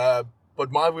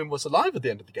 But my win was alive at the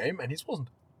end of the game, and his wasn't.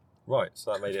 Right,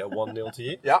 so that made it a 1-0 to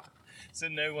you? Yeah. So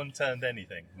no one turned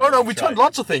anything? Oh, no, one we tried? turned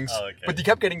lots of things, Oh, okay. but he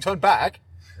kept getting turned back.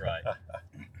 Right.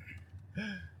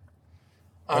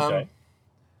 Okay.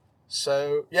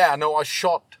 So, yeah, no, I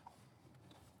shot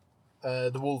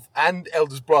the wolf and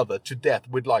eldest brother to death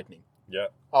with lightning. Yeah.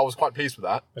 I was quite pleased with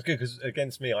that. That's good, because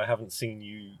against me, I haven't seen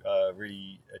you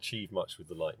really achieve much with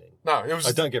the lightning. No, it was...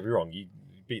 Don't get me wrong, you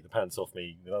beat the pants off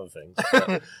me with other things.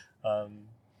 But,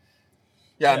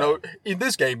 yeah, no, in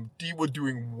this game, you were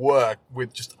doing work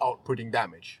with just outputting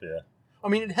damage. yeah. I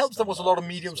mean, it helps there was a lot of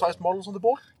medium-sized models on the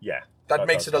board. Yeah. That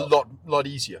makes does it a help. lot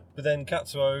easier. But then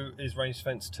Katsuo is range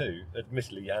fence too,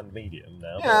 admittedly, and medium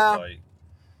now. Yeah. But,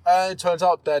 like, It turns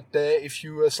out that if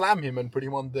you slam him and put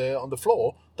him on the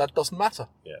floor, that doesn't matter.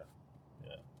 yeah.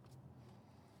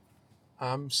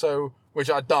 So, which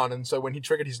I'd done, and so when he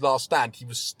triggered his last stand, he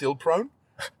was still prone.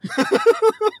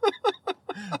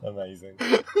 Amazing.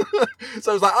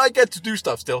 So I was like, I get to do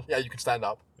stuff still. Yeah, you can stand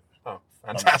up. Oh,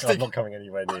 fantastic. I'm not coming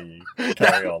anywhere near you.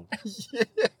 Carry on.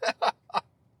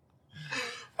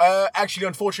 Actually,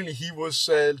 unfortunately, he was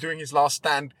doing his last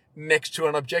stand next to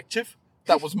an objective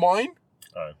that was mine.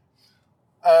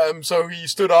 Oh. So he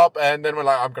stood up and then went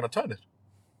like, I'm going to turn it.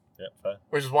 Yeah, fair.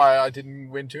 Which is why I didn't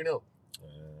win 2-0.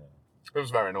 It was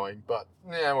very annoying, but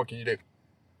yeah, what can you do?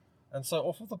 And so,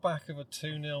 off of the back of a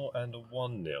 2-0 and a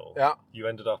 1-0, Yeah. you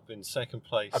ended up in second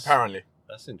place. Apparently.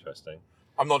 That's interesting.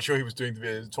 I'm not sure he was doing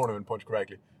the tournament points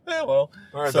correctly. Yeah, well.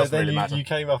 Well, it so doesn't then really matter. you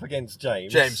came up against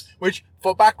James. James, which,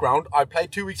 for background, I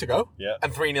played 2 weeks ago Yeah.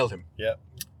 and 3-0'd him. Yeah.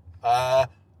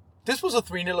 This was a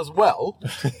 3-0 as well,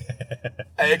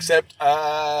 except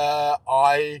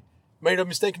I made a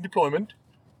mistake in deployment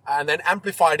and then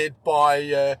amplified it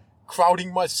by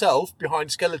crowding myself behind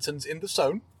skeletons in the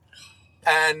zone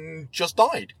and just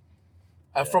died.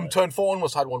 From turn 4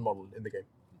 onwards, I had 1 model in the game.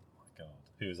 God.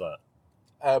 Who was that?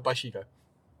 By Shiko.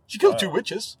 She killed 2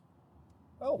 witches.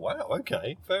 Oh, wow.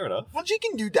 Okay. Fair enough. Well, she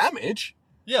can do damage.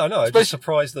 Yeah, I know. I'm Especially- just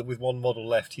surprised that with 1 model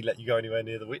left, he let you go anywhere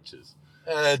near the witches.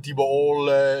 They were all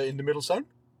in the middle zone.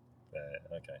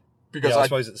 Okay. Because Yeah, I I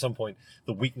suppose at some point,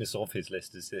 the weakness of his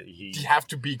list is that you have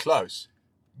to be close.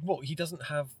 he doesn't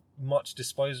have much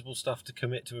disposable stuff to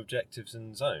commit to objectives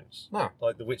and zones. No.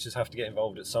 Like, the witches have to get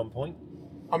involved at some point.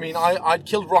 I mean, I'd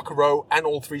killed Rockero and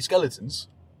all 3 skeletons.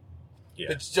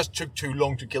 Yeah. It just took too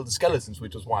long to kill the skeletons,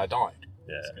 which was why I died.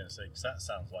 Yeah. I was going to say, because that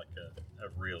sounds like a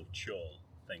real chore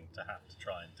thing to have to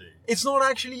try and do. It's not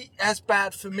actually as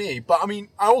bad for me, but I mean,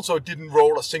 I also didn't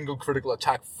roll a single critical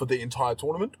attack for the entire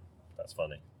tournament, That's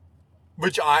funny.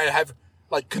 which I have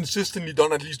like consistently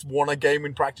done at least 1 a game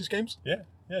in practice games. Yeah.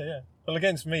 Yeah. Well,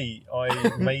 against me,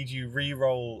 I made you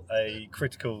re-roll a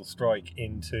critical strike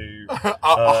into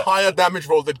a higher damage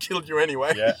roll that killed you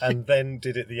anyway. Yeah, and then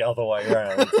did it the other way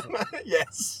around.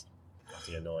 Yes.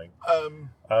 Bloody annoying.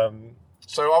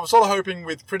 So I was sort of hoping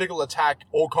with critical attack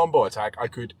or combo attack, I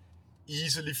could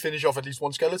easily finish off at least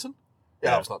one skeleton.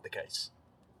 Yeah, that was not the case.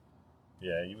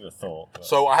 Yeah, you would have thought. But...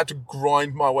 So I had to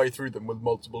grind my way through them with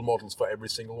multiple models for every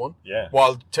single one. Yeah.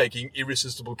 While taking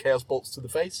irresistible chaos bolts to the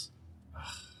face.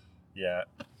 Yeah.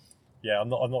 I'm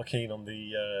not keen on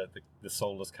the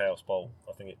soulless chaos bolt.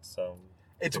 I think it's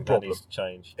a problem. That needs to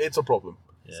change. It's a problem.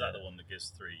 Is that the one that gives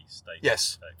 3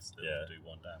 status effects that do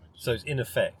 1 damage? So in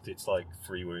effect, it's like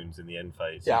 3 wounds in the end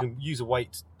phase. Yeah. You can use a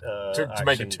weight to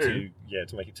make it 2.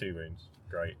 To make it 2 wounds.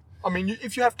 Great. I mean,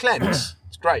 if you have cleanse,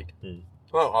 it's great.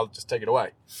 Well, I'll just take it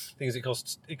away. The thing is, it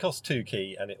costs 2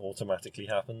 key and it automatically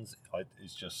happens.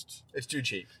 It's too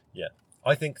cheap. Yeah.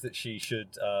 I think that she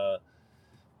should...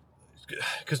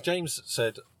 Because James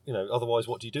said, otherwise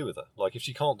what do you do with her? Like, if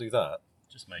she can't do that...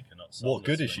 Just make her not what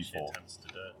good is she for? To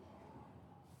do it.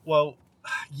 Well,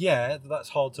 yeah, that's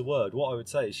hard to word. What I would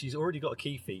say is she's already got a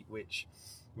key feat, which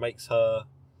makes her,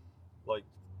 like,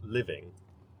 living.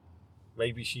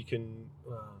 Maybe she can...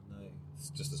 Well, no,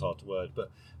 it's just as hard to word. But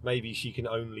maybe she can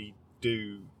only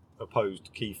do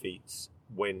opposed key feats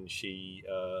when she...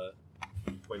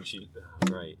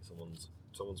 Great,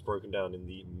 someone's broken down in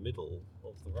the middle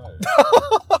of the road.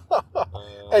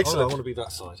 Excellent. I want to be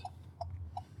that side.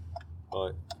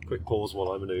 Right, quick pause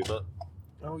while I manoeuvre.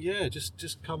 Oh yeah,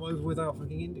 just come over without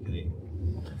fucking indicating.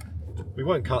 We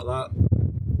won't cut that.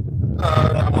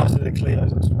 That Martin and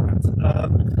Cleo's a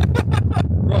twat.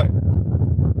 Right.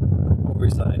 What were we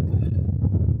saying?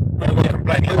 We're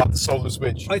complaining about the soulless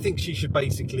witch. I think she should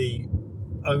basically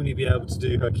only be able to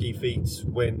do her key feats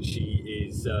when she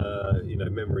is,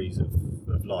 memories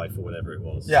of life or whatever it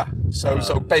was. Yeah.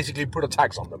 So basically put a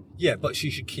tax on them. Yeah, but she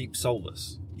should keep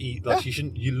soulless. She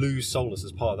shouldn't. You lose soulless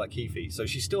as part of that key feat. So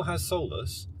she still has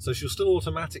soulless, so she'll still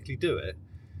automatically do it.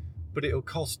 But it'll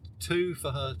cost 2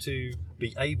 for her to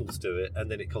be able to do it, and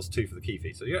then it costs 2 for the key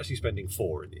feat. So you're actually spending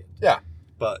 4 in the end. Yeah.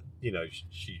 But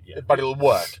she. Yeah. But it'll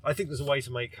work. I think there's a way to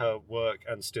make her work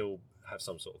and still have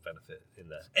some sort of benefit in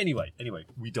there. Anyway,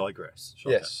 we digress.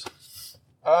 Yes.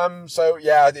 So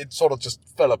yeah, it sort of just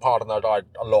fell apart, and I died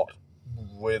a lot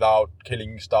without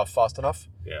killing stuff fast enough.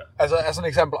 Yeah. As an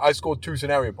example, I scored 2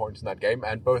 scenario points in that game,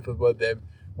 and both of them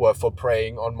were for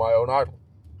preying on my own idol.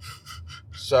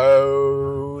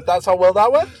 So that's how well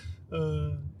that went.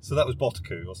 So that was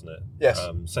Botaku, wasn't it? Yes.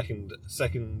 Second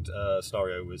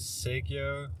scenario was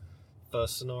Segyo.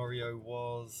 First scenario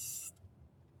was...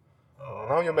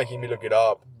 now you're making me look it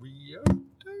up. Ryoto?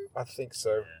 I think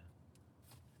so.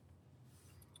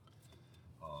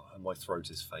 Oh, and my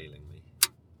throat is failing me.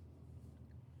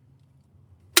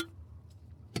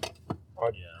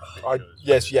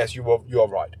 Yes, you are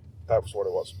right. That was what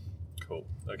it was. Cool.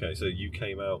 Okay, so you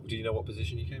came out... Do you know what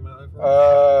position you came out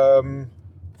over?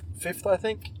 5th, I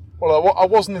think. Well, I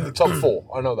wasn't in the top 4.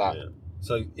 I know that. Yeah.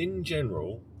 So, in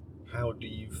general, how do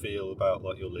you feel about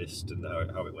your list and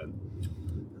how it went?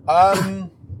 I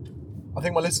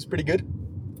think my list is pretty good.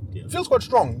 Yeah. It feels quite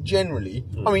strong, generally.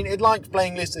 I mean, it likes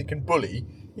playing lists it can bully.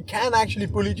 It can actually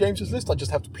bully James's list. I just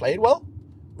have to play it well,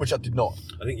 which I did not.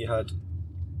 I think you had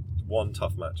one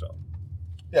tough matchup.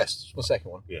 Yes, it's my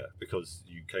second one. Yeah, because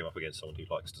you came up against someone who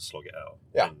likes to slog it out.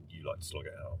 Yeah. And you like to slog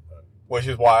it out. Which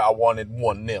is why I wanted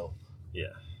 1-0.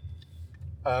 Yeah.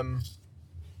 Go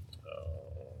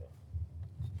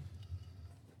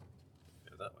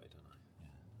that way, don't I?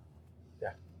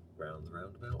 Yeah. Round the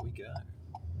roundabout we go.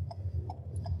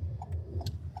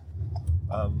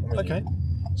 Okay.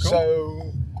 Cool.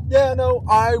 So, yeah, no,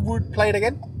 I would play it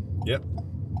again. Yep.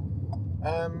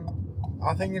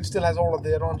 I think it still has all of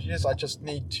the advantages. I just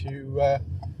need to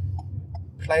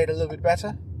play it a little bit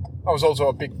better. I was also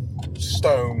a big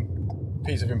stone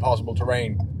piece of impossible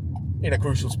terrain in a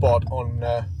crucial spot on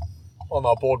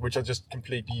our board, which I just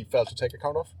completely failed to take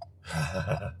account of.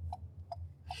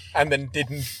 And then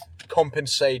didn't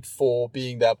compensate for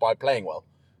being there by playing well.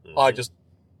 Mm-hmm. I just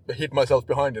hid myself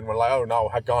behind it and went like, oh no,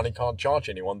 Hagani can't charge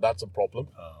anyone, that's a problem.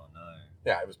 Oh no.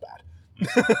 Yeah, it was bad.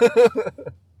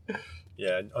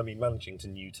 Yeah, I mean, managing to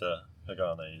neuter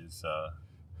Hagane is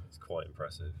quite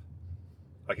impressive.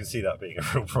 I can see that being a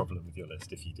real problem with your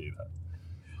list if you do that.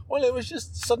 Well, it was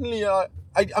just suddenly,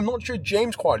 I'm not sure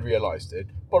James quite realised it,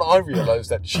 but I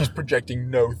realised that she's projecting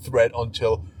no threat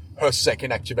until her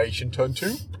second activation turn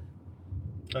 2.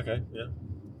 Okay, yeah.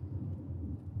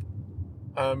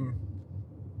 And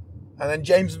then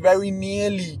James very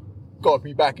nearly got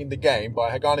me back in the game by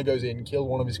Hagane goes in, killed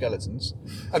one of his skeletons,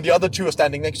 and the other two are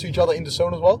standing next to each other in the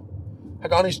zone as well.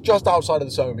 Hagane's just outside of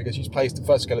the zone because he's placed the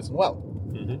first skeleton well.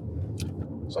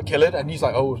 Mm-hmm. So I kill it, and he's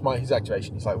like, oh, it's his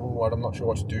activation. He's like, oh, I'm not sure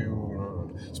what to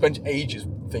do. Spends ages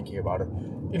thinking about it.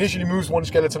 Initially moves one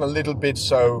skeleton a little bit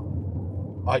so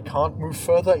I can't move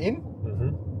further in.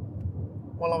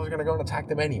 Well, I was going to go and attack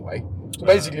them anyway. So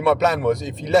basically my plan was,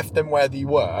 if he left them where they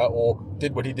were, or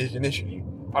did what he did initially,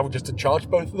 I would just charge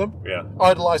both of them. Yeah.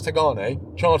 Idolized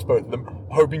Hagane, charged both of them,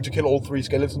 hoping to kill all 3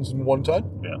 skeletons in one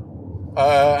turn. Yeah.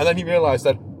 And then he realized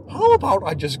that, how about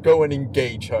I just go and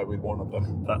engage her with one of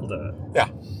them? That'll do it. Yeah.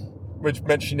 Which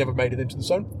meant she never made it into the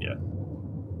zone. Yeah.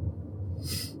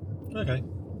 Okay.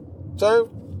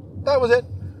 So, that was it.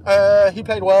 He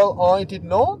played well, I did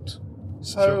not.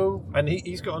 So, sure. And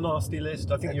he's got a nasty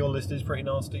list. I think your list is pretty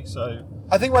nasty. So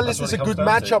I think my list is a good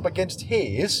matchup against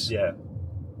his. Yeah.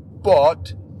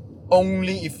 But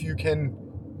only if you can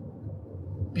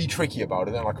be tricky about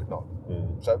it, and I could not.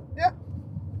 So yeah,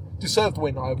 deserved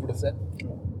win, I would have said.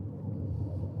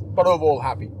 But overall,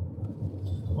 happy.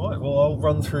 Right. Well, I'll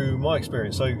run through my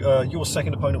experience. So your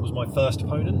second opponent was my first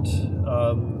opponent.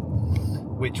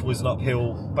 Which was an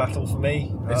uphill battle for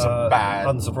me. It's a bad,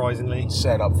 unsurprisingly,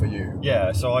 setup for you.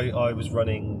 Yeah, so I was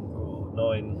running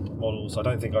 9 models. I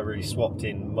don't think I really swapped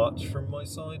in much from my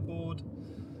sideboard.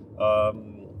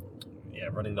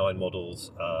 Running 9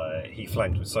 models. He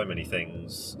flanked with so many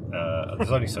things. There's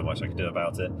only so much I could do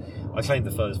about it. I claimed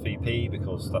the first VP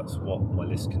because that's what my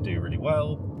list can do really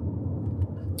well.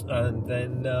 And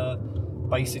then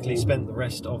basically spent the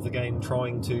rest of the game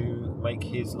trying to make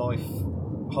his life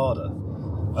harder.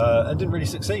 And didn't really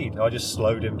succeed. I just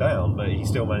slowed him down, but he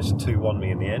still managed to 2-1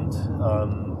 me in the end.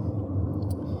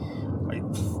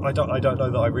 I don't know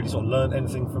that I really sort of learned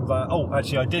anything from that. Oh,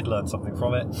 actually, I did learn something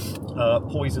from it.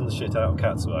 Poison the shit out of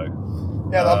Katsuo.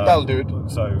 Yeah, that'll do it.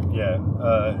 So yeah,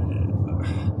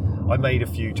 I made a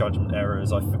few judgment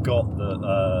errors. I forgot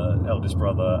that eldest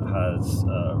brother has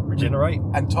regenerate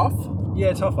and tough.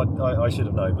 Yeah, tough. I should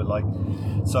have known, but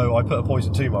so I put a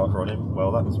poison 2 marker on him.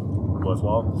 Well, that was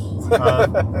worthwhile.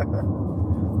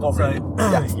 Not so, really.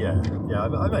 yeah.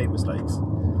 I made mistakes.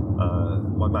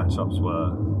 My matchups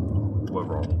were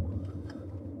wrong.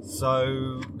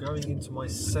 So going into my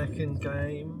second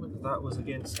game, that was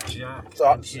against Jack.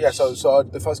 So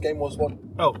the first game was what?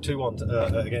 Oh,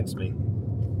 2-1 against me.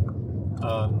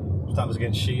 That was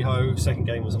against Shiho. Second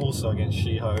game was also against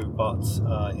Shiho, but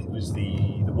it was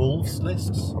the Wolves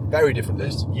list. A very different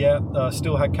list. Yeah,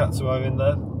 still had Katsuo in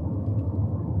there.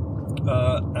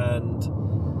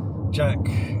 And Jack,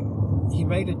 he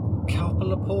made a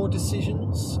couple of poor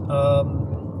decisions.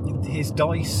 His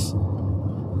dice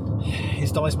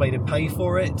made him pay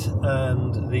for it,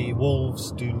 and the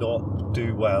Wolves do not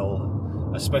do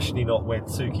well, especially not when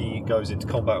Tsuki goes into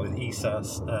combat with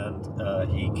Isas and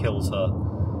he kills her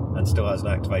and still has an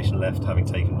activation left, having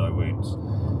taken no wounds.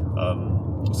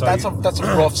 So that's a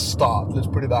rough start, let's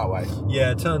put it that way.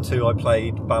 Yeah, turn 2 I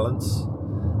played balance,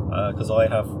 because I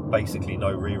have basically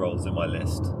no rerolls in my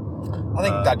list. I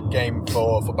think that game,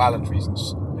 for balance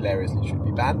reasons, hilariously should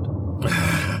be banned.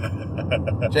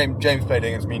 James played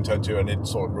against me in turn 2 and it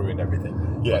sort of ruined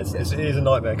everything. Yeah, it is a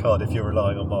nightmare card if you're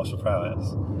relying on martial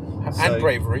prowess. And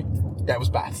bravery. Yeah, it was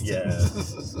bad. Yeah.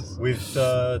 With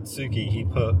Tsuki, he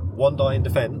put 1 die in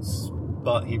defense,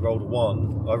 but he rolled a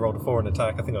 1. I rolled a 4 in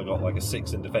attack. I think I got like a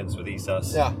 6 in defense with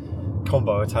Isas. Yeah.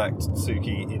 Combo attacked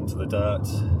Tsuki into the dirt.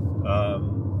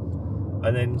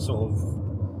 And then sort of...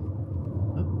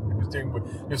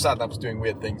 Your Satnap was doing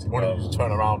weird things. He wanted you to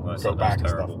turn around and go back and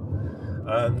stuff.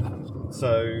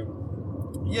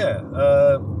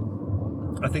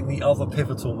 I think the other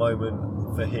pivotal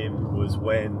moment for him was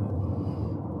when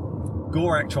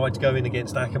Gorak tried to go in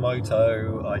against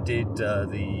Akamoto. I did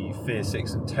the Fear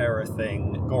 6 and Terror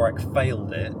thing. Gorak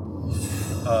failed it.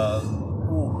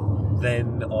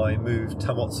 Then I moved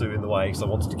Tamotsu in the way because I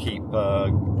wanted to keep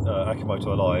Akamoto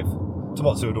alive.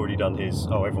 Tamotsu had already done his,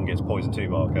 everyone gets poison 2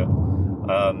 marker.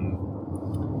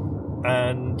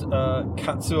 And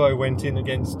Katsuo went in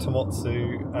against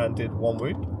Tamotsu and did 1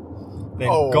 wound. Then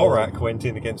Gorak went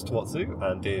in against Tamotsu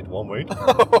and did 1 wound.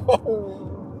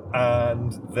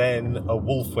 And then a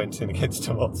wolf went in against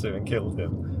Tamotsu and killed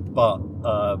him. But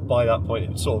by that point,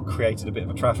 it sort of created a bit of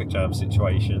a traffic jam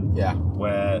situation. Yeah.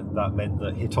 Where that meant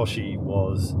that Hitoshi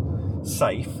was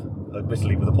safe,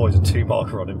 admittedly with a poison 2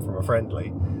 marker on him from a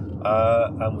friendly.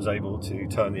 And was able to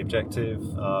turn the objective.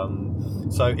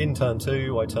 So in turn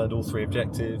 2, I turned all 3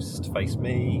 objectives to face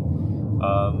me,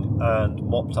 and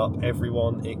mopped up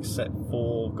everyone except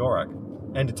for Gorak.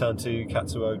 End of turn 2,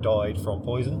 Katsuo died from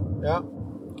poison. Yeah.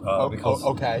 Because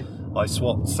okay. I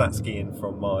swapped Satsuki in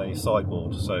from my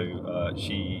sideboard, so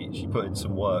she put in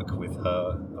some work with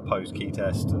her opposed key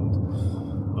test, and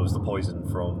there was the poison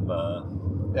from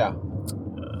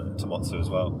Tomotsu as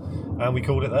well, and we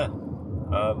called it there.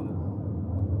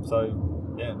 So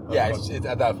yeah.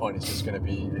 At that point, it's just going to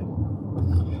be.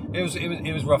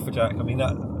 It was rough for Jack. I mean,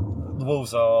 the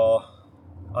Wolves are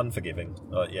unforgiving.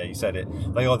 You said it.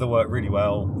 They either work really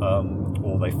well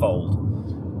or they fold.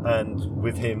 And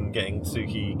with him getting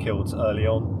Tsuki killed early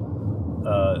on,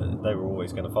 they were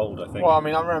always going to fold, I think. Well, I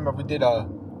mean, I remember we did a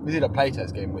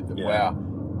playtest game with them where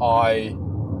I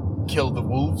killed the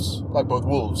wolves, like both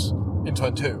wolves, in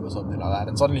turn 2 or something like that,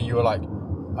 and suddenly you were like,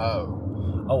 oh.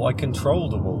 Oh, I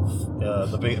controlled a wolf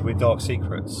with Dark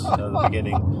Secrets at the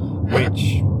beginning,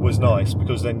 which was nice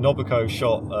because then Nobuko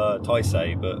shot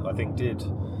Taisei, but I think did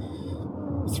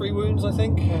 3 wounds, I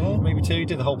think, maybe 2. He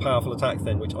did the whole powerful attack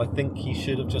thing, which I think he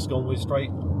should have just gone with straight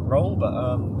roll, but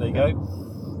there you go.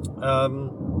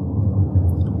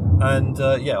 I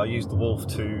used the wolf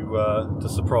to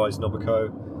surprise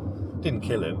Nobuko. Didn't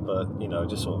kill him, but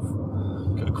just sort of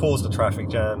caused a traffic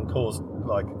jam, caused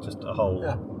just a whole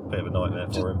bit of a nightmare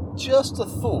for him. Just a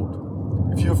thought: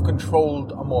 if you've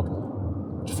controlled a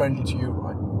model, it's friendly to you,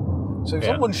 right? So if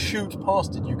someone shoots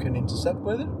past it, you can intercept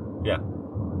with it. Yeah.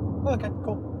 Okay,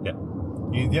 cool. Yeah.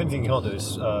 The only thing you can't do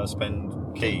is spend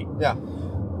key. Yeah.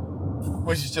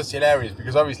 Which is just hilarious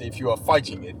because obviously if you are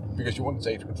fighting it, because you want to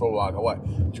take the control right away,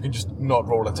 you can just not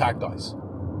roll attack dice.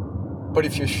 But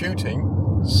if you're shooting,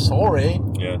 sorry.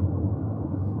 Yeah.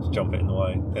 Just jump it in the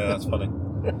way. Yeah, that's funny.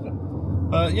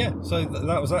 So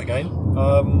that was that game.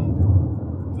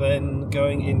 Then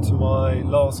going into my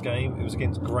last game, it was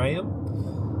against Graham.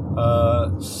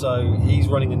 So he's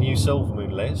running a new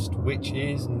Silvermoon list, which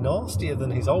is nastier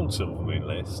than his old Silvermoon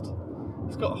list.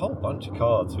 He's got a whole bunch of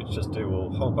cards which just do a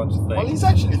whole bunch of things. Well, he's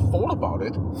actually thought about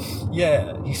it.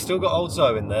 Yeah, he's still got Old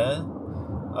Zoe in there,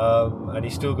 and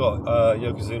he's still got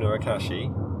Yokozuna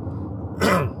Akashi.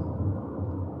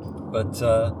 But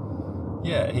I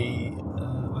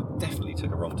definitely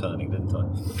took a wrong turning, didn't I?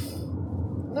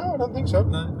 No, I don't think so.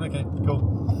 No? Okay, cool.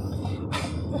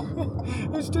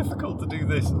 It's difficult to do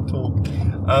this and talk.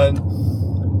 I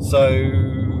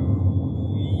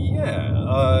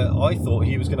thought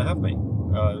he was going to have me.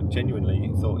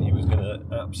 Genuinely thought he was going to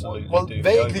absolutely do me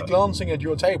vaguely over. Glancing at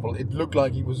your table, it looked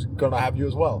like he was going to have you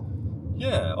as well.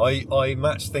 Yeah, I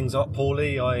matched things up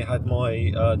poorly. I had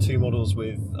my 2 models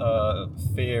with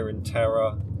Fear and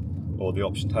Terror, or the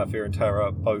option to have Fear and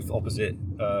Terror, both opposite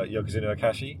Yokozuna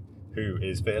Akashi, who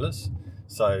is fearless.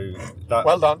 So that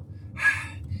well done.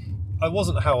 It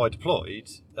wasn't how I deployed,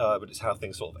 but it's how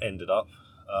things sort of ended up,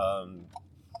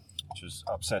 which was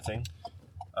upsetting.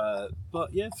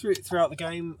 But yeah, throughout the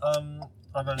game,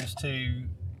 I managed to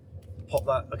pop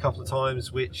that a couple of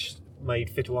times, which made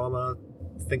Fituama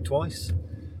think twice,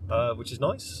 which is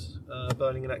nice.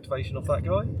 Burning an activation off that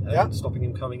guy and stopping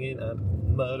him coming in and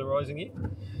murderizing you.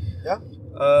 Yeah.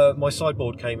 My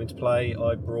sideboard came into play.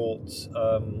 I brought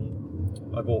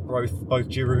both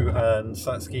Jiru and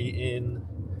Satsuki in,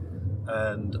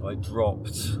 and I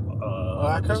dropped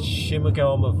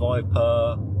Shimogama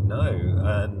Viper.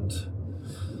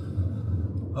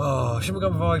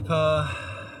 Shimogama Viper.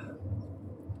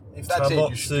 If that's Tamotsu, it,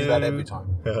 you should do that every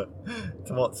time.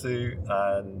 Tomotsu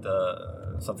and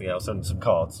something else and some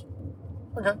cards.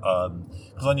 Okay.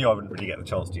 Because I knew I wouldn't really get the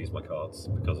chance to use my cards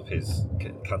because of his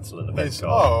cancel an event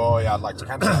card. Oh yeah, I'd like to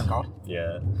cancel that card.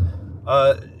 Yeah.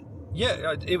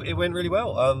 It went really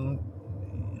well.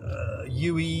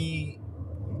 Yui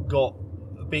got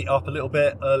beat up a little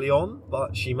bit early on,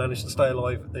 but she managed to stay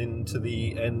alive into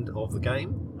the end of the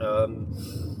game.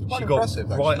 She got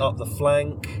right up the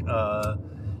flank.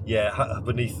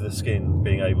 Beneath the skin,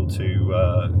 being able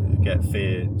to get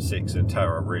Fear 6 and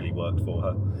Terror really worked for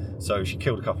her. So she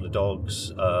killed a couple of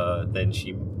dogs. Then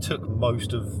she took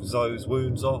most of Zoe's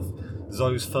wounds off.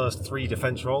 Zoe's first 3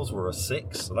 defense rolls were a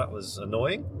 6, so that was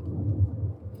annoying.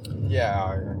 Yeah,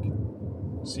 I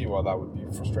can see why that would be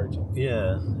frustrating.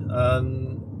 Yeah.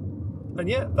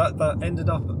 That ended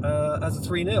up as a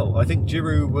 3-0. I think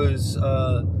Jiru was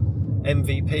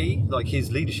MVP, like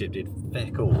his leadership did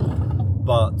fair cool,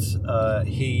 but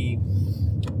he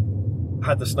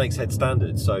had the Snake's Head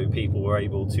standard, so people were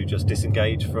able to just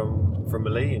disengage from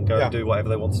melee and go and do whatever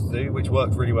they wanted to do, which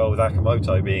worked really well with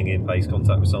Akamoto being in base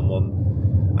contact with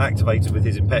someone, activated with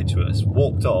his Impetuous,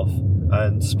 walked off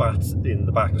and spat in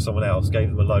the back of someone else, gave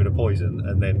them a load of poison,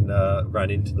 and then ran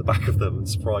into the back of them and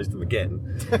surprised them again.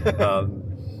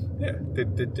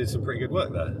 Did some pretty good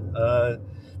work there.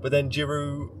 But then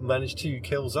Jiru managed to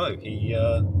kill Zoe. He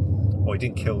Well, he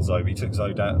didn't kill Zoe, but he took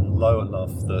Zoe down low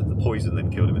enough that the poison then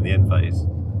killed him in the end phase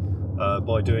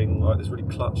by doing like this really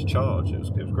clutch charge. It was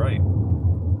great.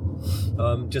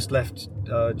 Just left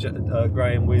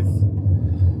Graham with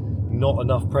not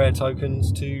enough prayer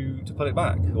tokens to put it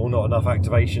back, or not enough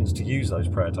activations to use those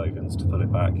prayer tokens to put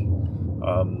it back.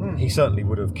 He certainly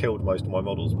would have killed most of my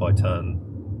models by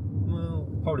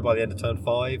probably by the end of turn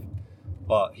 5,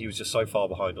 but he was just so far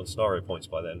behind on scenario points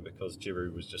by then because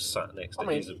Jiru was just sat next to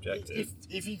his objective.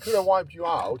 If he could have wiped you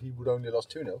out, he would only have lost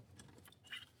 2-0.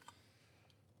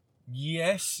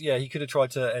 Yes, yeah, he could have tried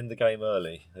to end the game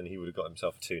early and he would have got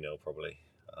himself a 2-0 probably.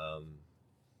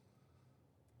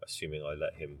 Assuming I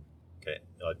let him get...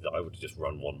 I would have just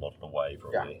run one model away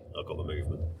probably. Yeah. I got the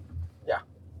movement. Yeah.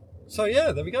 So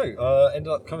yeah, there we go.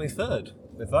 Ended up coming third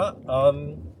with that.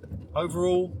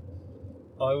 Overall,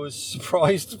 I was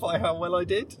surprised by how well I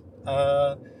did.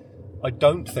 I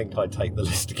don't think I'd take the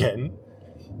list again.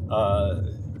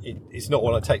 It's not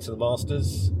one I take to the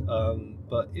Masters,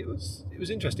 but it was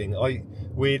interesting. I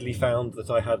weirdly found that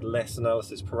I had less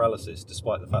analysis paralysis,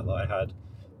 despite the fact that I had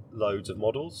loads of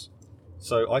models.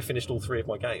 So I finished all 3 of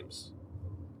my games,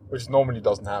 which normally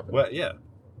doesn't happen. Well, yeah,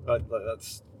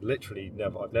 that's literally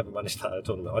never. I've never managed that at a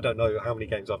tournament. I don't know how many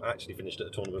games I've actually finished at a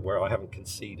tournament where I haven't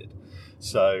conceded.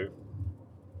 So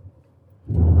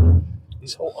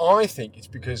I think it's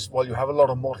because, well, you have a lot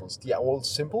of models. They're all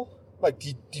simple. Like,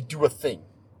 you do a thing.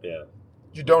 Yeah.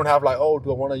 You don't have like, oh,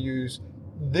 do I want to use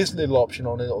this little option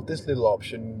on it or this little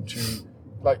option to,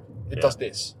 like, it does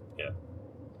this. Yeah.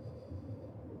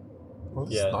 Well,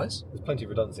 this is nice. There's plenty of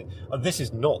redundancy. And this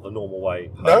is not the normal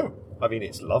way home. No. I mean,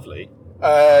 it's lovely.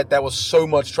 There was so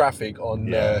much traffic on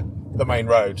the main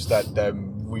roads that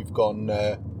we've gone...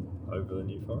 over the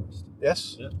New Forest?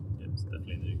 Yes. Yeah. It's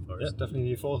definitely New Forest. Yeah, definitely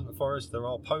New Forest. There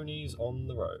are ponies on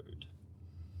the road.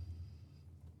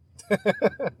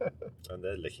 And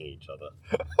they're licking each other.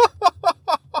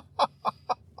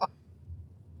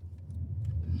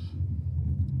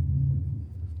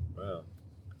 Wow.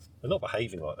 They're not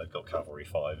behaving like they've got Cavalry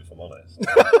 5, if I'm honest.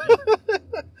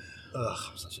 Ugh,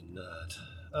 I'm such a nerd.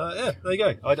 Yeah, there you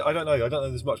go. I don't know. I don't know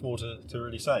there's much more to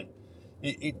really say.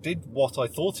 It did what I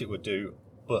thought it would do,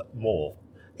 but more.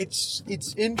 It's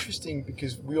interesting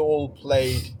because we all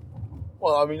played...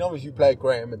 Well, I mean, obviously you played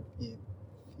Graham and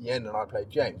Ian and I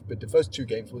played James, but the first 2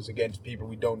 games was against people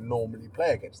we don't normally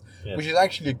play against, which is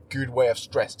actually a good way of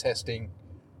stress testing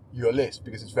your list,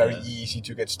 because it's very easy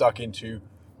to get stuck into,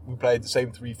 we played the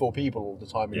same 3-4 people all the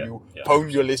time, and you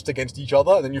hone your list against each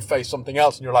other, and then you face something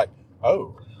else, and you're like,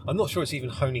 oh. I'm not sure it's even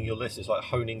honing your list, it's like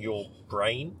honing your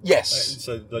brain. Yes.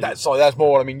 That's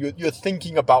more what I mean. You're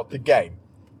thinking about the game.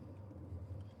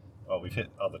 Oh, we've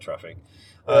hit other traffic.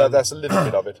 That's a little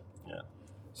bit of it. Yeah.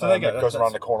 So there you go. It goes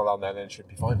around the corner down there, and then it should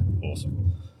be fine.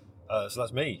 Awesome. So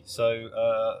that's me.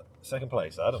 So second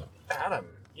place, Adam.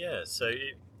 Yeah, so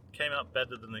it came out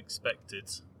better than expected.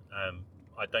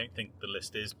 I don't think the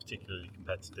list is particularly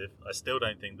competitive. I still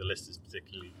don't think the list is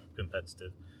particularly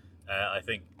competitive. I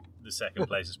think the second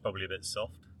place is probably a bit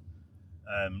soft,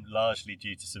 largely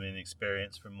due to some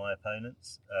inexperience from my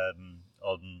opponents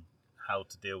on how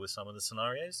to deal with some of the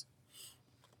scenarios.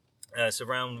 So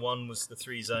round 1 was the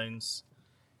 3 zones,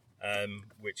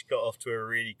 which got off to a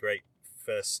really great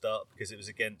first start because it was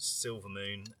against Silver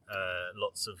Moon,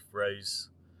 lots of Rose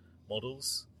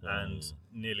models, and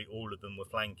nearly all of them were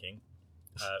flanking,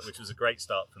 which was a great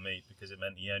start for me because it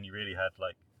meant he only really had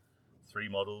like 3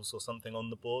 models or something on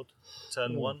the board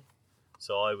turn 1.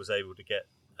 So I was able to get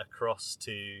across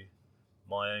to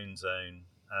my own zone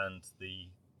and the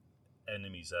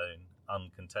enemy zone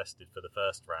uncontested for the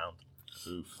first round.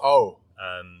 Oof. Oh.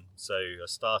 So I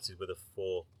started with a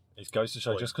 4. It goes to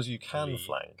show just because you can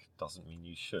flank doesn't mean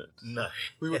you should. No.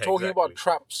 We were talking about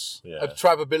traps,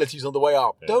 trap abilities on the way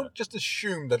up. Yeah. Don't just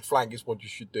assume that flank is what you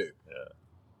should do. Yeah.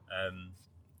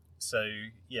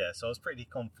 So I was pretty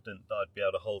confident that I'd be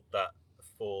able to hold that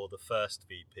for the first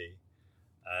VP.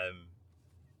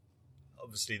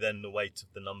 Obviously then the weight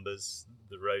of the numbers,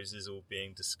 the roses all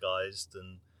being disguised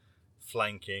and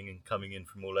flanking and coming in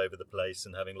from all over the place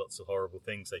and having lots of horrible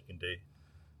things they can do.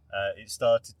 It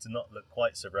started to not look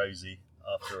quite so rosy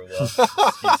after a while.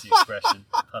 Excuse the expression,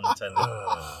 pun intended.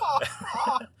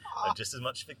 I'm just as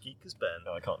much of a geek as Ben.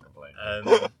 No, I can't complain.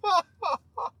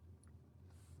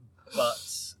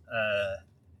 But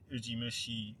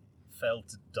Ujimushi failed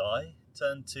to die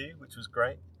turn 2, which was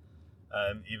great,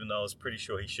 even though I was pretty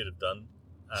sure he should have done.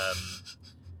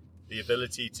 The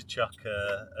ability to chuck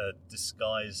a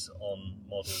disguise on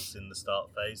models in the start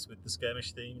phase with the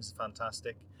skirmish theme is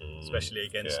fantastic, especially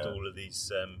against all of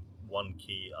these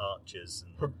 1-key archers.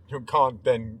 Who can't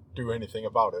then do anything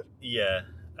about it. Yeah,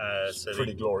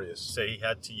 Pretty glorious. So he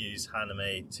had to use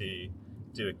Haname to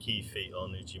do a key feat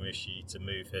on Uchimushi to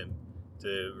move him,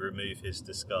 to remove his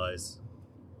disguise.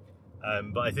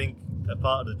 But I think a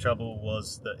part of the trouble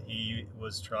was that he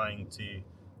was trying to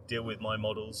deal with my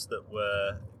models that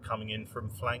were coming in from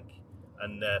flank,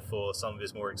 and therefore some of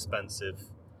his more expensive,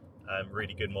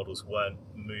 really good models weren't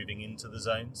moving into the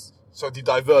zones. So they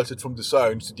diverted from the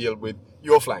zones to deal with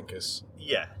your flankers.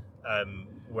 Yeah.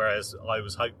 Whereas I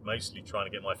was mostly trying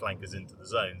to get my flankers into the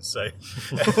zones, so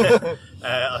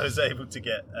I was able to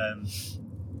get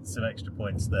some extra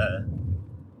points there.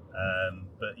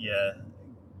 But yeah,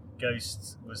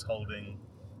 Ghost was holding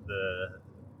the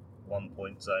 1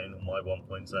 point zone, or my 1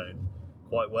 point zone,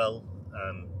 quite well,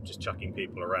 just chucking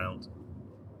people around.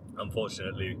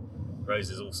 Unfortunately,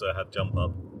 Roses also have jump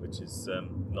up, which is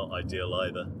not ideal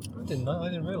either. I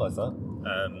didn't realise that.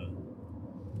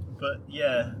 But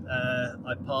yeah,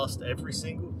 I passed every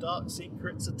single Dark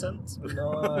Secrets attempt,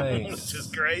 Nice. which is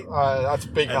great. That's a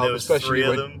big And help, there was especially 3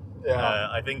 when... of them. Yeah.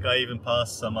 I think I even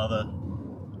passed some other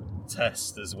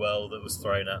test as well that was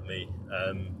thrown at me.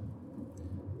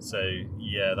 So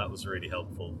yeah, that was really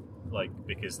helpful.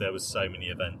 Because there was so many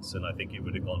events, and I think it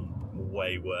would have gone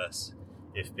way worse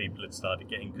if people had started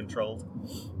getting controlled.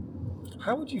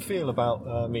 How would you feel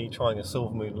about me trying a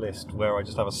Silver Moon list where I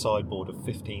just have a sideboard of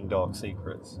 15 Dark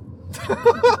Secrets?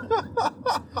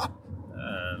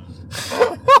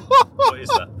 What is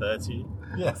that, 30?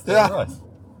 Yes, Yeah. nice.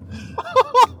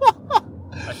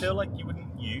 I feel like you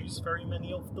wouldn't use very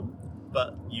many of them,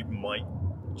 but you might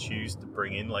choose to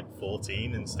bring in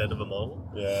 14 instead of a model.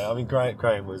 Yeah, I mean,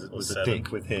 Graham was a 7.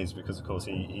 dick with his because, of course,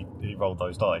 he rolled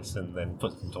those dice and then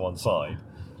puts them to one side.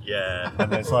 Yeah.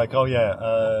 And then it's like, oh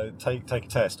yeah, take a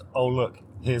test. Oh look,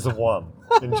 here's a 1.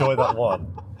 Enjoy that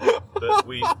 1. But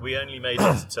we only made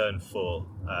it to turn 4,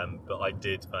 but I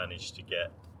did manage to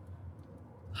get...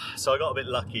 So I got a bit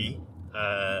lucky,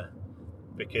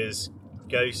 because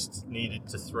Ghost needed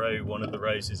to throw one of the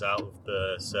Roses out of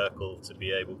the circle to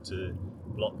be able to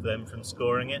block them from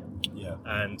scoring it. Yeah.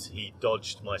 And he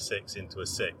dodged my 6 into a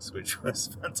 6, which was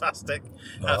fantastic.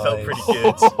 Nice. That felt pretty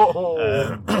good,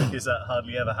 because that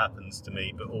hardly ever happens to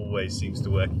me, but always seems to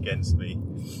work against me.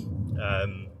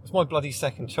 It's my bloody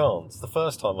second chance. The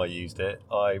first time I used it,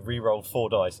 I re-rolled 4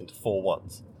 dice into 4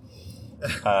 ones.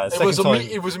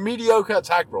 It was a mediocre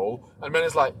attack roll, and then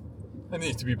it's like, it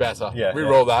needs to be better. Yeah,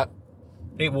 Reroll that.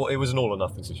 It was an all or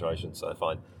nothing situation, so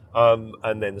fine.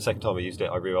 And then the second time I used it,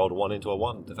 I re-rolled a 1 into a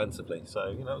 1 defensively. So,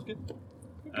 it was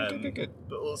good. Good.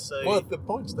 But also, Worth the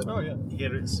points then. Oh, yeah.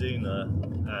 Hiritsuna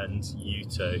and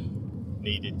Yuto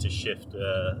needed to shift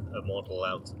a model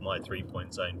out of my 3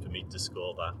 point zone for me to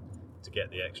score that, to get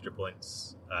the extra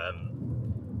points.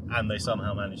 And they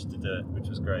somehow managed to do it, which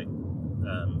was great.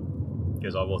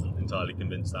 Because I wasn't entirely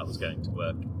convinced that was going to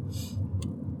work.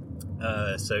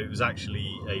 So it was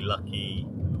actually a lucky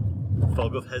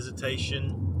Fog of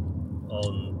Hesitation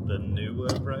on the newer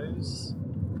Rose.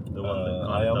 The one that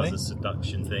kind of does a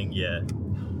seduction thing, yeah.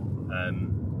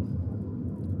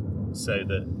 So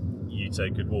that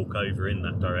Yuto could walk over in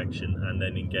that direction and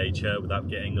then engage her without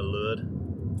getting allured.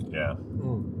 Yeah.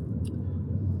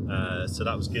 So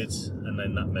that was good, and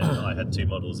then that meant that I had 2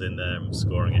 models in there and was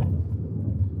scoring it.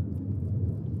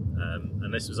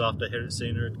 And this was after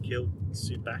Hiritsuna had killed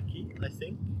Tsubaki, I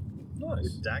think. Nice.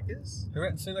 With daggers.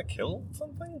 Hiritsuna killed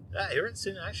something?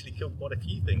 Hiritsuna actually killed quite a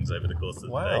few things over the course of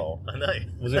the Wow. day. I know.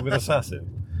 Was it with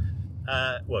Assassin?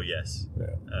 Well, yes.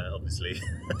 Yeah. Obviously.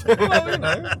 Well,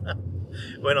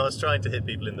 When I was trying to hit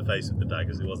people in the face with the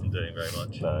daggers, it wasn't doing very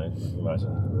much. No, I can imagine.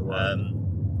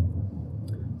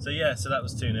 So that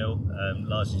was 2-0,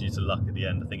 largely due to luck at the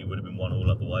end. I think it would have been 1-1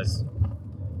 otherwise.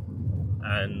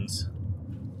 And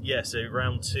yeah, so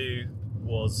round 2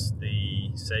 was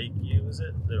the Seikyu, was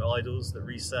it? The Idols that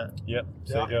reset? Yep,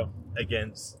 there you go.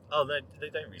 Against... Oh, no, they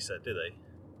don't reset, do they?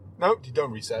 No, you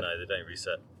don't reset. No, they don't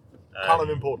reset. Kind of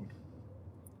important.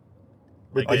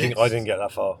 I didn't get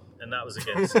that far. And that was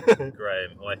against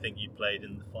Graham, who I think you played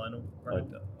in the final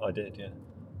round. I did, yeah.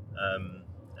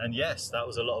 And yes, that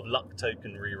was a lot of luck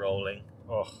token re-rolling.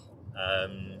 Oh,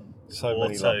 so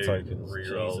many luck tokens.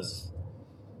 Re-rolls. Jesus.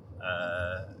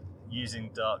 Using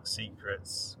Dark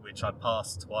Secrets, which I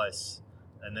passed twice,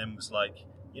 and then was like,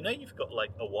 you've got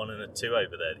like a 1 and a 2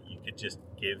 over there that you could just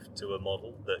give to a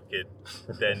model that could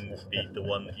then be the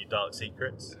one that you Dark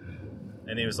Secrets.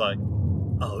 And he was like,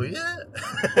 oh yeah.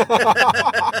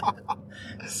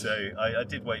 So I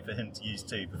did wait for him to use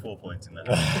 2 before pointing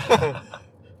that.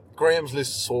 Graham's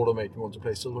list sort of made me want to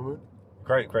play Silver Moon.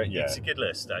 Great, yeah. It's a good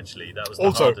list, actually. That was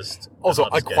Also, the hardest.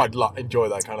 I quite enjoy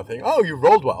that kind of thing. Oh, you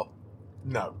rolled well.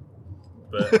 No.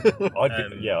 But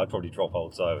I'd probably drop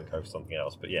old Zoe and go for something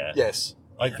else. But yeah, Yes.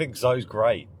 I think Zoe's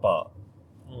great, but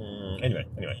anyway.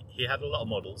 He had a lot of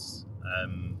models,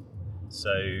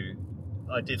 so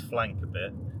I did flank a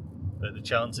bit. But the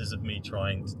chances of me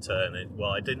trying to turn it,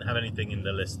 well, I didn't have anything in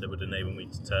the list that would enable me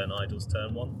to turn idols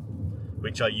turn 1,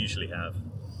 which I usually have,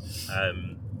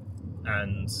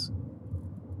 and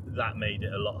that made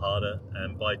it a lot harder.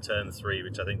 And by turn 3,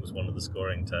 which I think was one of the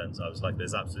scoring turns, I was like,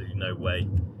 there's absolutely no way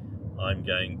I'm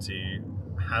going to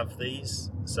have these.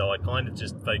 So I kind of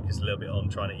just focused a little bit on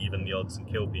trying to even the odds and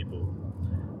kill people.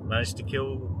 Managed to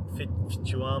kill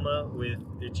Futuama with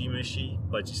Ujimushi,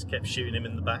 but I just kept shooting him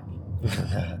in the back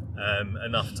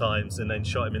enough times, and then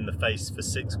shot him in the face for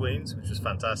 6 wounds, which was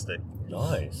fantastic.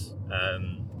 Nice.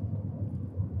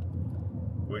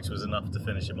 Which was enough to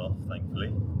finish him off,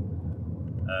 thankfully.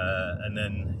 And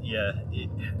then,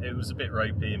 it was a bit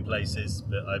ropey in places,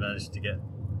 but I managed to get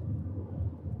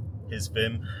his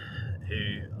Vim,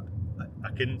 who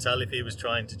I couldn't tell if he was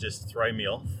trying to just throw me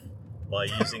off by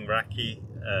using Raki,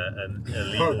 an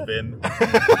illegal Vim,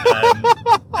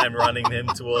 and running him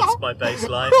towards my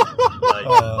baseline.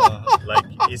 Like,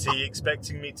 is he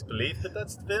expecting me to believe that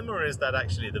that's the Vim, or is that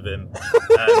actually the Vim?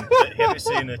 But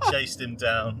Hirosuna chased him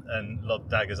down and lobbed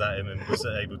daggers at him and was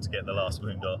able to get the last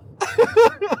wound off.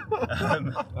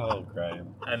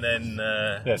 Graham. And then...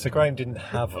 so Graham didn't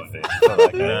have a Vim for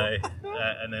that game. No,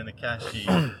 and then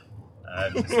Akashi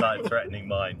started threatening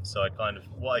mine. So I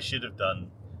what I should have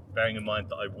done, bearing in mind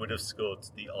that I would have scored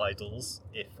the idols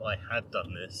if I had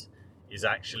done this, is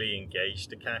actually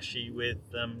engaged Akashi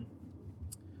with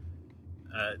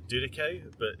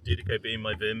Dudeko, but Dudeko being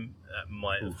my Vim, that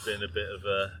might have been a bit of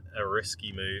a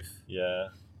risky move. Yeah.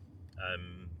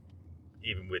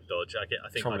 Even with dodge, I think I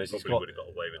probably would have got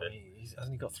away with it.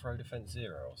 Hasn't he got throw defense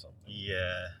 0 or something?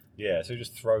 Yeah. Yeah, so he'll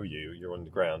just throw you, you're on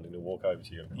the ground, and he'll walk over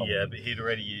to you. Yeah, but he'd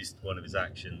already used one of his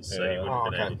actions, so he wouldn't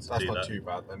have been able to do that. That's not too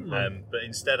bad then. But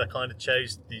instead I kind of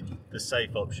chose the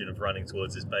safe option of running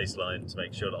towards his baseline to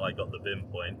make sure that I got the Vim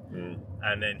point.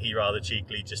 And then he rather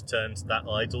cheekily just turned that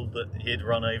idol that he'd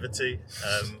run over to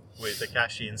with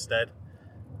Akashi instead.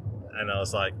 And I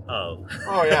was like, oh.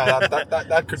 Oh yeah,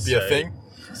 that could be a thing.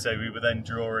 So we were then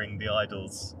drawing the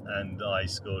idols, and I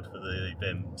scored for the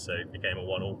Vim, so it became a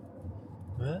 1-1.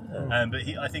 But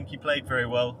I think he played very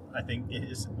well. I think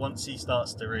once he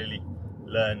starts to really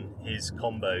learn his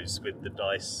combos with the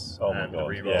dice and the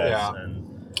rerolls,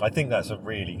 and I think that's a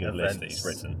really good events. list that he's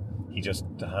written. He just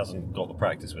hasn't got the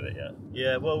practice with it yet.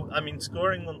 Yeah, well, I mean,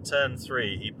 scoring on turn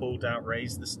 3, he pulled out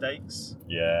Raise the Stakes.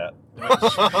 Yeah.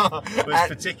 Which was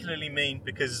particularly mean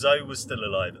because Zoe was still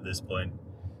alive at this point.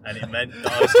 And it meant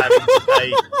that I was having to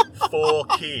pay 4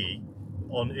 ki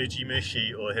on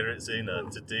Ujimushi or Hirozuna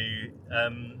to do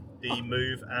the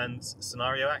move and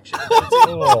scenario action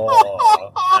ability.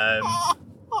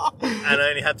 And I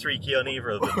only had 3 ki on either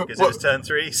of them because it was turn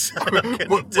 3, so I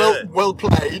couldn't do it. Well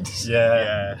played.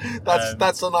 Yeah.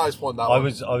 That's a nice one. I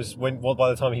was by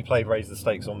the time he played Raise the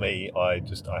Stakes on me, I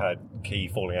had ki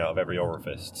falling out of every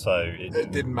orifice, so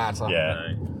it didn't matter.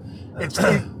 Yeah.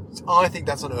 No. I think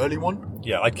that's an early one.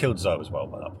 Yeah, I killed Zoe as well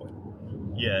by that point.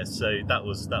 Yeah, so that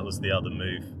was the other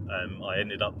move. I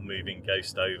ended up moving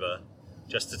Ghost over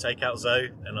just to take out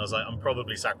Zoe, and I was like, I'm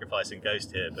probably sacrificing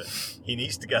Ghost here, but he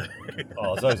needs to go.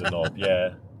 Zoe's a knob,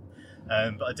 yeah.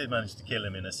 But I did manage to kill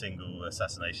him in a single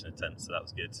assassination attempt, so that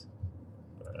was good.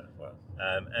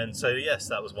 And so yes,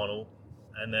 that was 1-1.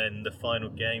 And then the final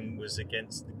game was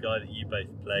against the guy that you both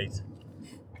played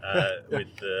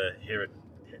with the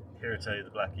Hiroto,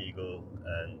 the Black Eagle,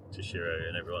 and Toshiro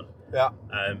and everyone. Yeah.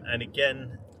 And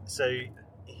again, so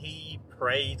he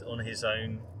preyed on his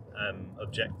own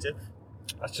objective.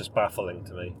 That's just baffling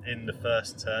to me. In the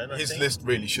first turn, his list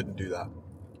really shouldn't do that.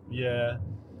 Yeah.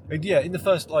 In the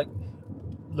first, look,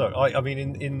 I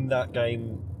mean, in that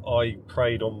game, I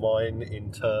preyed on mine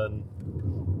in turn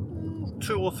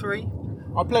 2 or 3.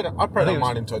 I preyed on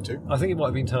mine in turn 2. I think it might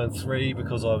have been turn 3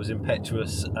 because I was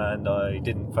impetuous and I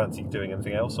didn't fancy doing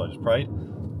anything else, so I just prayed.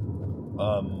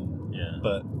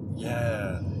 But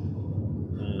yeah.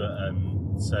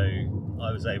 So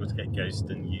I was able to get Ghost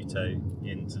and Yuto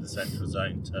into the central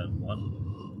zone turn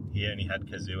 1. He only had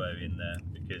Kazuo in there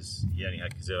because he only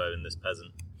had Kazuo and this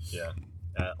peasant. Yeah.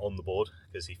 On the board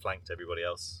because he flanked everybody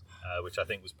else, which I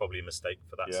think was probably a mistake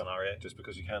for that scenario. Just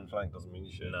because you can flank doesn't mean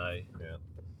you should. No. Yeah.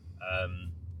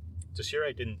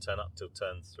 Toshiro didn't turn up till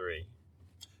turn 3.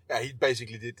 Yeah, he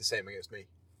basically did the same against me.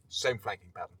 Same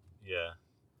flanking pattern. Yeah.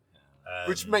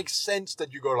 Which makes sense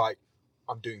that you go like,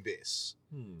 I'm doing this.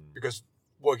 Because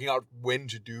working out when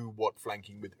to do what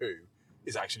flanking with who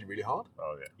is actually really hard.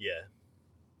 Oh, yeah. Yeah.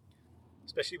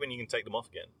 Especially when you can take them off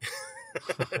again.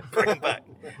 Bring him back.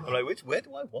 I'm like, where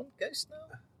do I want Ghost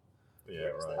now? Yeah,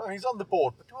 right. Oh, he's on the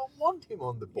board, but do I want him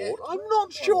on the board? Yeah, I'm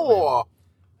not sure.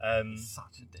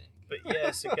 Such a dick. But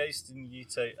yeah, so Ghost and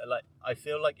Yuto, like, I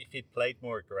feel like if he'd played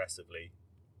more aggressively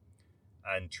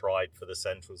and tried for the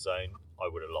central zone, I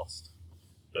would have lost.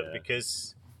 But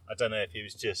because I don't know if he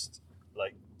was just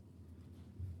like,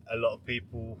 a lot of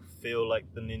people feel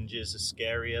like the ninjas are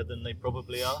scarier than they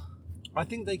probably are. I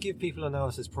think they give people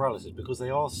analysis paralysis because they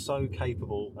are so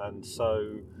capable and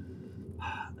so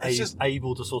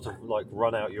able to sort of like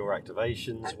run out your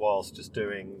activations whilst just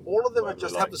doing. All of them whatever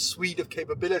just they have like. the suite of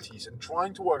capabilities, and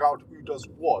trying to work out who does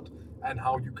what and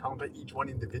how you counter each one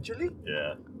individually,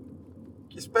 Yeah.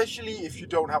 especially if you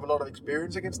don't have a lot of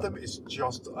experience against them, is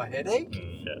just a headache.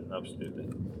 Yeah, absolutely.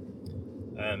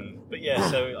 But yeah,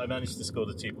 so I managed to score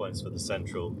the 2 points for the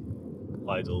central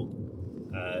idol,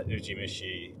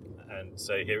 Ujimishi, and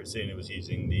so Hiritsuna was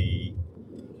using the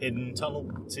hidden tunnel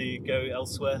to go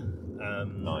elsewhere.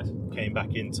 Nice. Came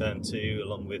back in turn 2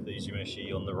 along with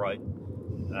Ujimishi on the right.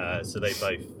 So they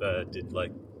both did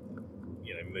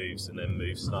moves and then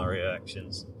move scenario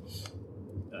actions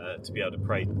to be able to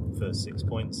pray for 6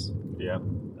 points. Yeah.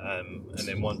 And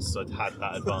then once I'd had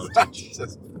that advantage,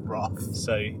 Just rough.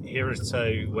 so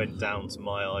Hiruto went down to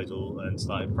my idol and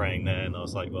started praying there, and I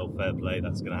was like, well, fair play,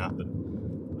 that's going to happen.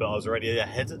 But I was already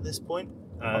ahead at this point.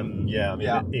 I'm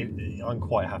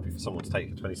quite happy for someone to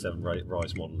take a 27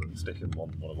 rise model and stick in one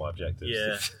of my objectives.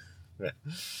 Yeah.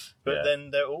 But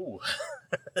then they're all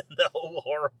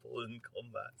horrible in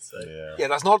combat. So Yeah,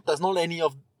 there's not any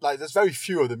of there's very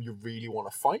few of them you really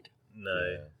want to fight. no.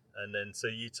 Yeah. And then so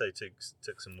Yuto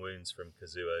took some wounds from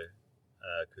Kazuo.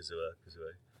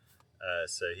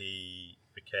 So he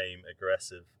became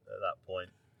aggressive at that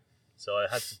point. So I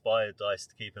had to buy a dice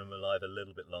to keep him alive a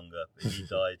little bit longer, but he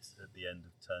died at the end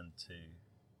of turn 2.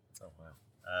 Oh wow.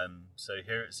 So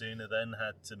Hiritsuna then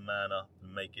had to man up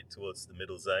and make it towards the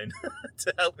middle zone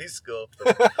to help me score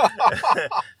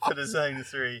for the zone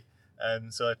 3.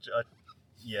 So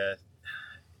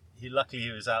luckily he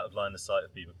was out of line of sight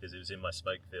of people because he was in my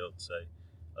smoke field, so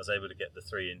I was able to get the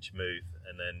 3-inch move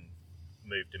and then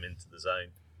moved him into the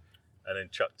zone and then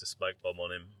chucked a smoke bomb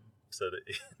on him so that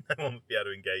no one would be able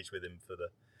to engage with him for the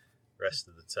rest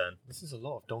of the turn. This is a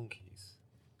lot of donkeys.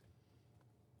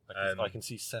 I can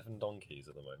see 7 donkeys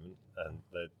at the moment, and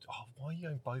they're. Oh, why are you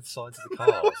going both sides of the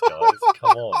cars, guys?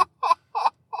 Come on.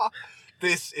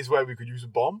 This is where we could use a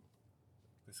bomb.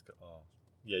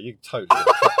 Yeah, you totally.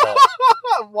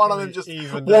 One of them just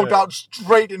Even walked do it. out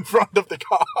straight in front of the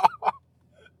car.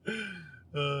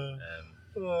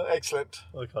 Excellent.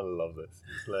 I kind of love this.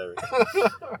 It's hilarious.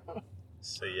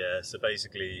 So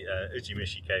basically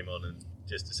Ujimishi came on and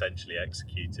just essentially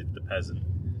executed the peasant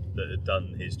that had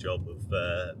done his job of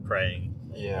praying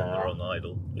on the wrong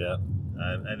idol. Yeah.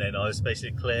 And then I was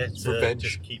basically clear to revenge.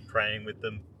 just keep praying with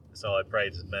them. So I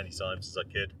prayed as many times as I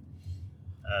could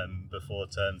before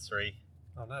turn 3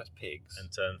 Oh, no, it's pigs. and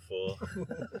turn 4.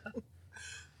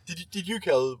 Did you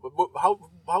kill?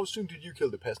 How soon did you kill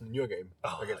the peasant in your game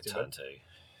against him? turn 2.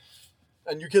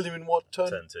 And you killed him in what turn?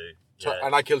 Turn 2. Yeah.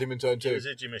 And I killed him in turn It 2. was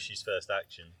Ujimishi's first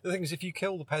action. The thing is, if you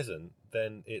kill the peasant,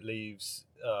 then it leaves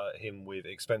him with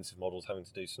expensive models having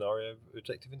to do scenario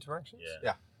objective interactions.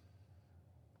 Yeah.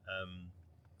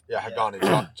 Yeah,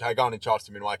 Hagane charged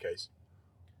him in my case.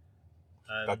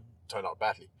 That turned out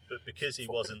badly. But because he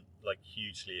wasn't like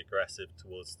hugely aggressive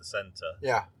towards the centre,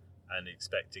 Yeah. and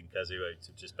expecting Kazuo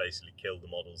to just basically kill the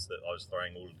models that I was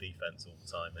throwing all the defense all the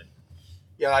time in.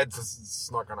 Yeah, it's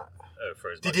not gonna.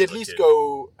 For as Did much he at as I least could.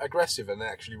 go aggressive and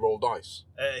actually roll dice?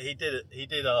 He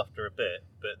did after a bit,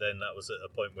 but then that was at a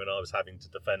point when I was having to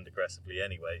defend aggressively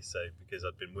anyway. So because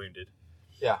I'd been wounded.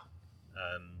 Yeah.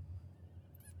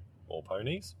 More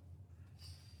ponies.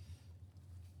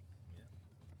 Yeah.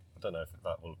 I don't know if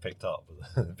that will have picked up,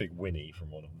 but a big whinny from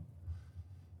one of them.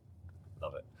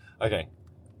 Love it. Okay.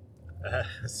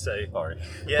 So Sorry.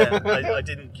 yeah, I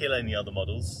didn't kill any other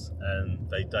models, and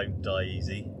they don't die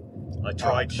easy. I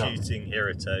tried shooting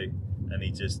Hiruto, and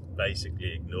he just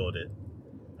basically ignored it,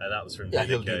 and that was from Yeah, Didiko.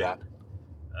 he'll do that.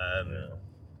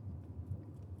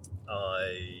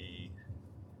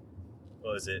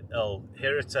 What was it? Oh,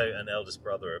 Hiruto and eldest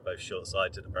brother are both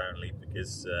short-sighted apparently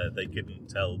because they couldn't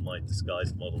tell my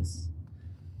disguised models.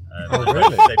 Oh,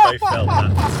 really? They both failed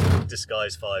that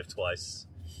disguise 5 twice.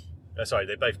 Sorry,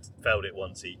 they both failed it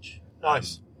once each.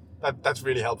 Nice. That's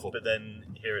really helpful. But then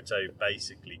Hiruto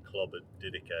basically clobbered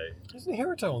Didiko. Isn't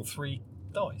Hiruto on 3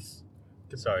 dice?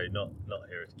 Sorry, not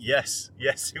Hiruto. Yes,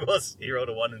 he was. He rolled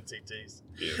a 1 and 2 2s.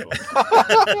 Beautiful.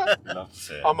 Love to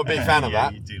see it. I'm a big fan of Yeah,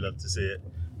 that. you do love to see it.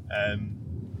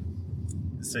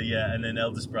 So yeah, and then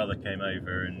eldest brother came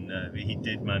over, and he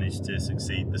did manage to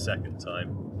succeed the second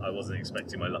time. I wasn't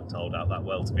expecting my luck to hold out that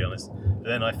well, to be honest. But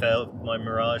then I failed my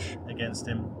Mirage against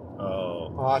him.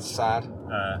 Oh, that's sad.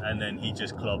 And then he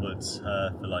just clobbered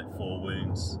her for like 4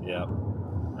 wounds. Yeah.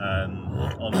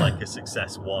 On like a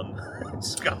success 1.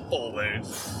 Just got 4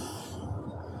 wounds.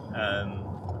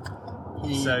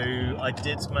 So I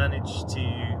did manage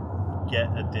to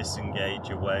get a disengage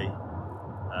away.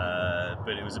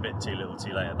 But it was a bit too little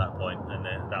too late at that point, and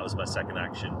then that was my second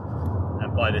action.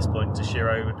 And by this point,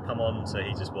 Toshiro had come on, so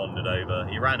he just wandered over.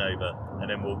 He ran over and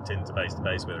then walked into base to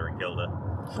base with her and killed her.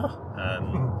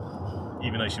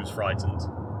 Even though she was frightened,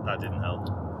 that didn't help.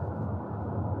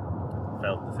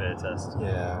 Failed the fear test.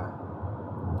 Yeah.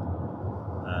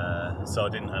 So I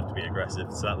didn't have to be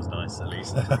aggressive, so that was nice at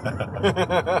least.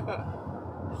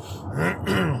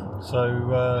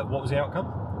 So, what was the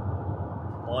outcome?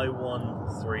 I won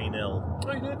 3-0.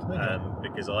 Oh, you did? Okay.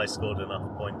 Because I scored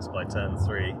enough points by turn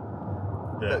 3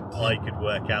 that I could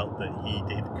work out that he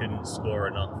couldn't score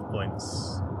enough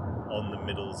points on the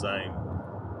middle zone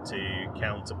to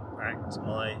counteract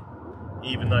my...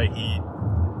 Even though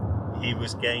he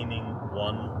was gaining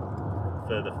 1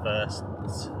 for the first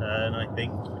turn, I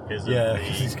think, because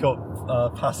because he's got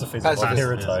pacifism on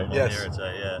Hiruto. Yes.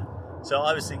 Hiruto, yeah. So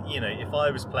I was thinking, if I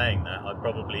was playing that, I'd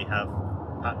probably have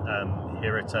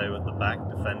Hiruto at the back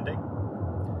defending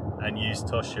and use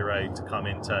Toshiro to come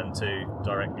in turn 2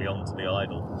 directly onto the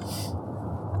idol.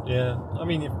 Yeah, I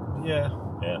mean, yeah,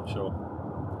 sure.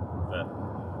 But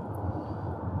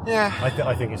Yeah.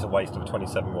 I think it's a waste of a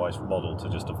 27 wise model to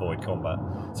just avoid combat.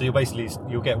 So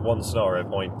you'll get 1 scenario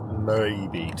point,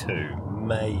 maybe 2,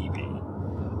 maybe.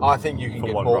 I think you can For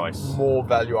get 1 more, rice. more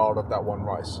value out of that 1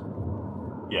 rice.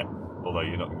 Yeah, although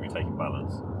you're not going to be taking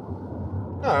balance.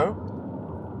 No.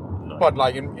 But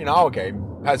like in our game,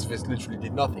 Pacifist literally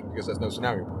did nothing because there's no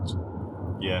scenario points.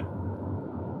 Yeah.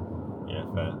 Yeah,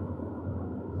 fair.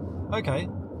 Okay,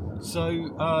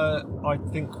 so I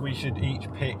think we should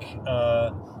each pick.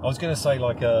 I was going to say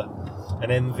like an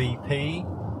MVP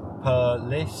per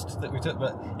list that we took,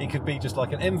 but it could be just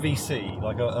like an MVC,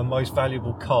 like a most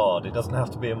valuable card. It doesn't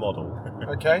have to be a model.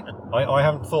 Okay. I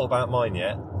haven't thought about mine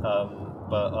yet,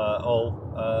 but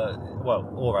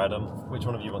or Adam, which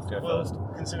one of you wants to go first?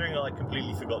 Considering I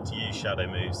completely forgot to use shadow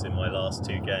moves in my last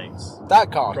 2 games,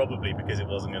 That card. probably because it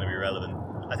wasn't going to be relevant,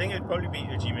 I think it'd probably be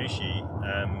Ujimushi.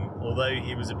 Although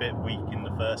he was a bit weak in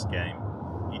the first game,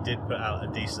 he did put out a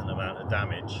decent amount of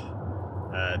damage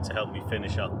to help me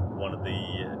finish up one of the,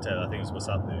 I think it was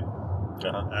Wasapu.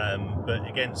 Uh-huh. But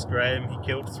against Graham, he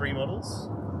killed 3 models.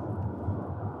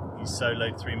 He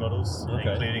soloed 3 models,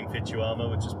 Okay. including Fitsuama,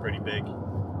 which is pretty big.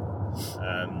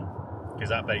 Because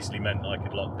that basically meant I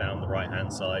could lock down the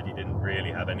right-hand side. He didn't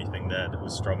really have anything there that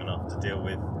was strong enough to deal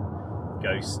with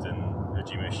Ghost and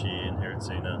Ujimushi and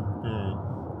Hirutsuna.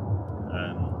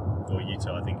 Or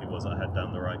Yuto, I think it was, I had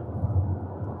down the right.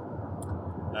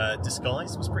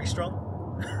 Disguise was pretty strong.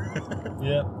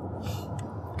 Yeah.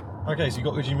 Okay, so you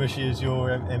got Ujimushi as your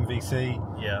MVC.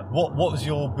 Yeah. What was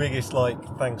your biggest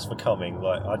thanks for coming?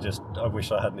 I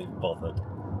wish I hadn't even bothered.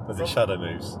 Was it shadow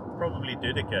moves? Probably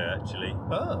Dudiko, actually.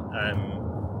 Oh.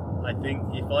 I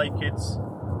think if I could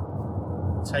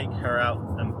take her out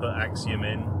and put Axiom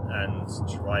in and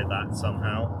try that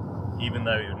somehow, even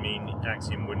though it would mean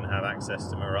Axiom wouldn't have access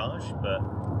to Mirage, but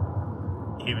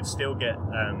he would still get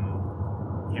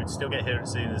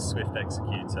Hirutsuna's Swift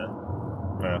Executor.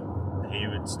 Yeah. He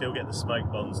would still get the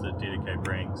smoke bombs that Dudiko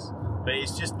brings, but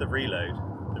it's just the reload.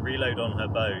 The reload on her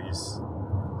bow is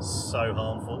so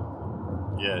harmful.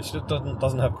 Yeah, she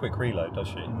doesn't have quick reload, does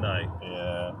she? No.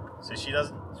 Yeah. So she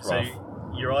doesn't. It's So rough.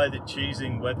 you're either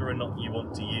choosing whether or not you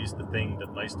want to use the thing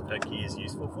that most of her key is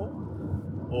useful for,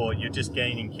 or you're just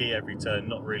gaining key every turn,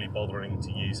 not really bothering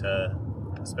to use her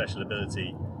special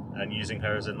ability, and using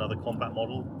her as another combat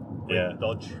model with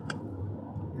dodge.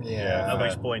 Yeah. At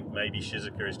which point, maybe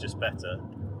Shizuka is just better.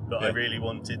 But I really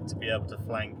wanted to be able to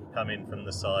flank, come in from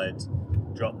the side,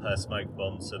 drop her smoke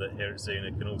bomb so that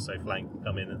Hirutsuna can also flank,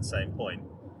 come in at the same point,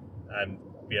 and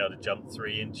be able to jump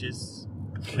 3 inches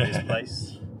from his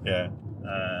place. Yeah.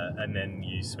 And then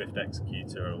use Swift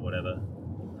Executor or whatever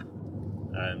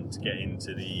to get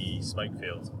into the smoke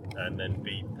field and then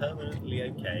be permanently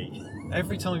okay.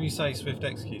 Every time you say Swift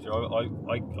Executor,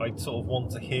 I sort of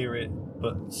want to hear it,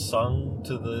 but sung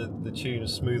to the tune of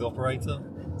Smooth Operator.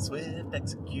 Swift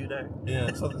Executor.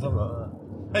 Yeah, something like that.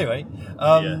 Anyway,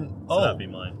 So that'd be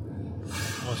mine.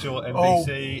 what's your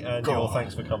MVC and your God.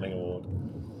 Thanks for Coming award?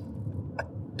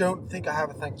 Don't think I have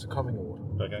a thanks for coming award.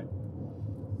 Okay.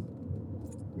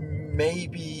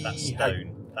 Maybe That's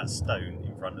stone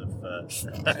in front of.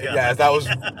 Yeah, that was,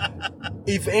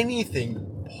 if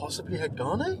anything, possibly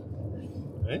Hagane.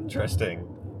 Interesting.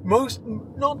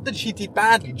 Not that she did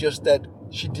badly, just that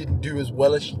she didn't do as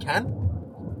well as she can.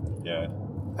 Yeah.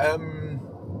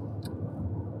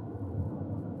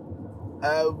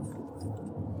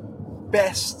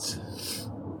 Best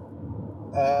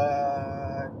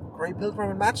Grey Pilgrim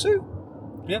and Matsu?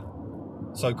 Yeah.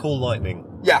 So Cool Lightning.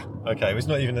 Yeah. Okay, it's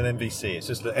not even an MVC, it's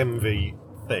just the MV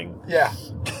thing. Yeah.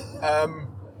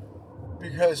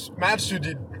 Because Matsu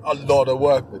did a lot of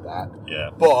work with that. Yeah.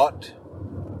 But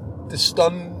the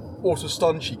auto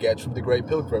stun she gets from the Grey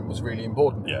Pilgrim was really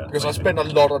important. Yeah. Because I spent a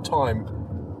lot of time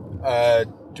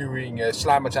doing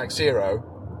Slam Attack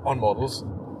 0 on models,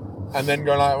 and then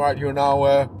going like, right, you're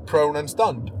now prone and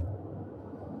stunned.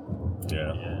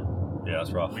 Yeah. Yeah,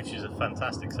 that's rough. Which is a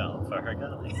fantastic setup for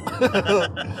Hagane.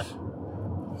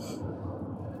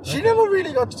 She never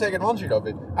really got to take advantage of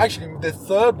it. Actually, the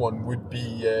third one would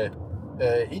be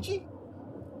Iji.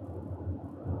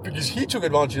 Because he took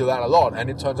advantage of that a lot, and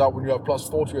it turns out when you have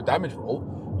 +4 to your damage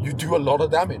roll, you do a lot of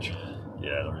damage.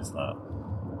 Yeah, there is that.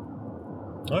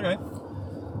 Okay.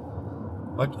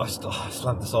 I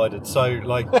slant decided. So,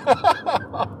 like,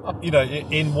 you know,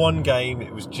 in one game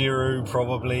it was Jiru,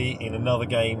 probably. In another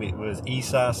game it was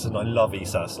Isas, and I love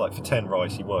Isas. Like, for 10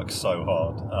 rice, he works so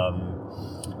hard.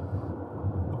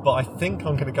 But I think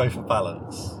I'm going to go for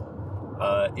balance.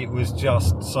 It was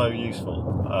just so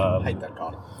useful. I hate that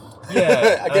card.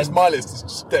 Yeah. I guess my list is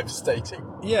just devastating.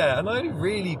 Yeah, and I only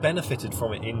really benefited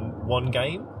from it in one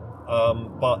game.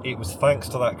 But it was thanks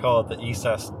to that card that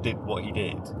Isas did what he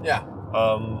did. Yeah.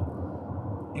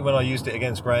 When I used it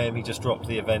against Graham, he just dropped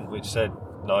the event which said,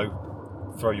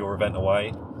 no, throw your event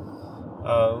away.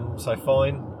 So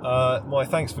fine. My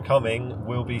thanks for coming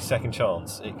will be second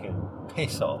chance. It can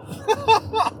piss off.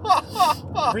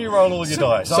 Reroll all your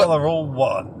dice. They're all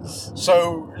ones.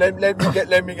 So let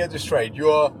me get this straight.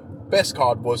 Your best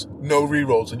card was no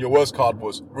rerolls, and your worst card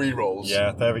was rerolls.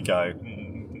 Yeah, there we go.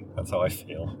 That's how I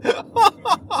feel.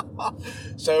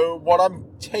 So what I'm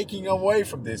taking away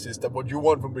from this is that what you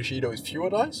want from Bushido is fewer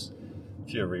dice?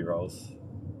 Fewer rerolls.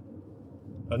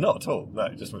 Not at all. No,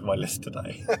 just with my list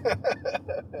today.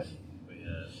 But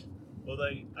yeah.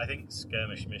 Although I think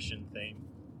Skirmish Mission theme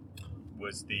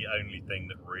was the only thing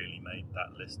that really made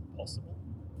that list possible.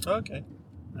 Okay.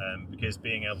 Because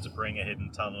being able to bring a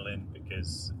hidden tunnel in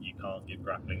because you can't give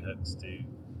grappling hooks to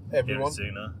Everyone?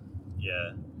 Hirasuna.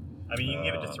 Yeah. I mean, you can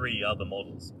give it to 3 other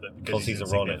models, but because he's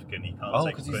Ironic. insignificant, he can't Oh,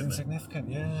 take because he's equipment. insignificant,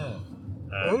 yeah.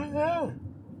 Yeah.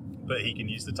 But he can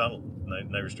use the tunnel.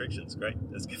 No restrictions. Great.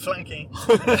 That's good flanking.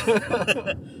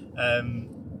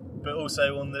 But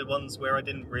also on the ones where I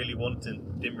didn't really want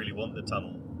the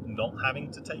tunnel, not having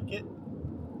to take it,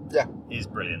 is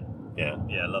brilliant. Yeah.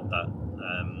 Yeah, I love that.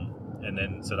 And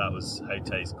then so that was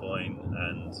Hote's coin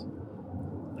and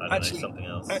I don't know, something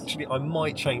else. Actually, I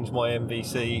might change my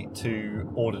MVC to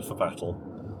Ordered for Battle.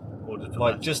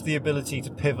 Just the ability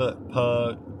to pivot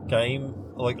per game.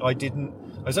 Like, I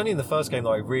was only in the first game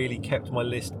that I really kept my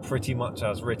list pretty much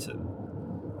as written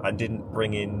and didn't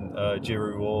bring in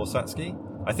Jiru or Satsuki.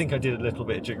 I think I did a little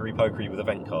bit of jiggery-pokery with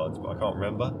event cards, but I can't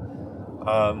remember.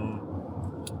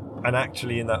 And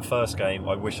actually, in that first game,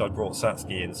 I wish I'd brought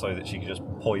Satsuki in so that she could just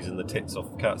poison the tits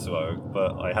off Katsuo,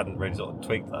 but I hadn't really sort of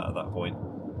twigged that at that point.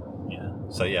 Yeah.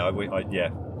 So yeah,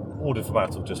 Ordered for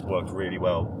Battle just worked really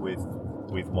well with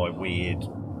my weird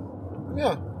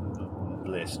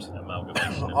list.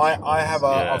 Amalgamation. I have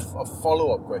a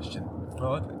follow-up question.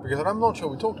 Oh, okay. Because I'm not sure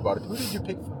we talked about it. Who did you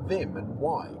pick for Vim and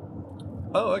why?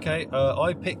 Oh, okay.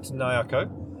 I picked Nayako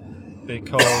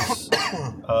because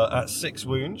at 6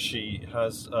 wounds she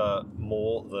has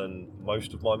more than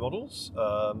most of my models.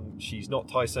 She's not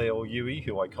Taisei or Yui,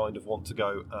 who I kind of want to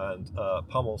go and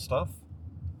pummel stuff.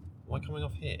 Am I coming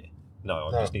off here? No,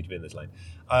 I just need to be in this lane.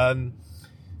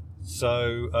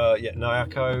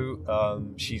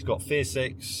 Nayako, she's got Fear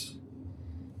 6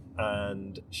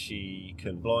 and she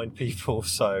can blind people,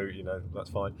 so, that's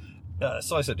fine.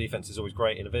 Sidestep defense is always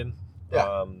great in a Vim.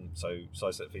 Yeah. So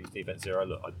sidestep defense 0.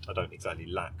 Look, I don't exactly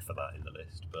lack for that in the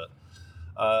list, but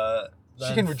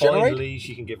she can regenerate? Finally,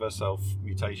 she can give herself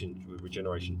mutation with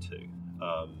regeneration 2.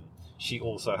 She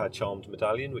also had Charmed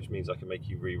Medallion, which means I can make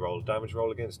you re-roll a damage roll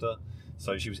against her.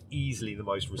 So she was easily the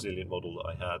most resilient model that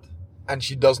I had. And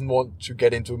she doesn't want to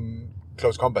get into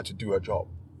close combat to do her job.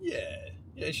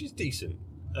 Yeah, she's decent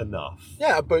enough.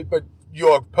 Yeah, but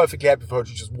you're perfectly happy for her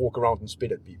to just walk around and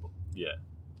spit at people. Yeah,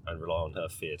 and rely on her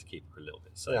fear to keep her a little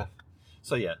bit safe. Yeah.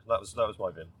 So yeah, that was my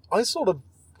Vim. I sort of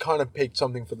kind of picked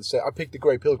something for the set. I picked the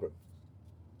Grey Pilgrim.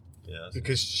 Yeah.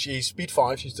 Because she's speed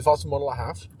 5, she's the fastest model I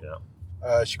have. Yeah.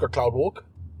 She got Cloud Walk,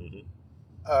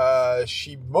 Mm-hmm.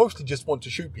 She mostly just wants to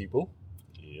shoot people.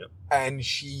 Yep. And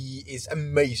she is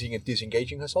amazing at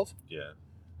disengaging herself. Yeah.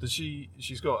 Does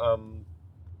she's got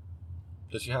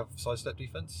does she have sidestep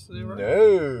defense 0?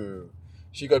 No.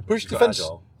 She got push She's got defense.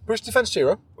 agile. Push defense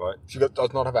 0. Right. She does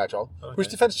not have agile. Okay. Push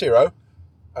defense 0.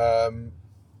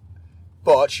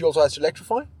 But she also has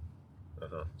electrify.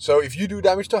 Uh-huh. So if you do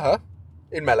damage to her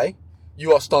in melee,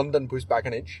 you are stunned and pushed back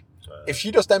an inch. If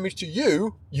she does damage to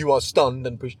you, you are stunned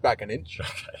and pushed back an inch.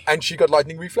 Okay. And she got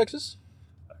lightning reflexes.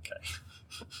 Okay.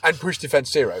 And push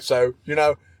defense 0. So,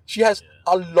 she has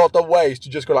a lot of ways to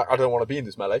just go like, I don't want to be in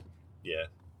this melee. Yeah.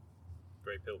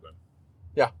 Great Pilgrim.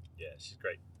 Yeah. Yeah, she's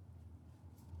great.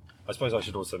 I suppose I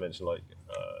should also mention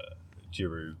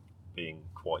Jiru being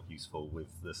quite useful with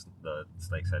the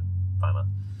Snake's Head banner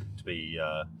to be.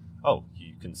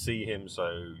 You can see him,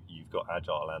 so you've got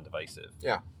agile and evasive.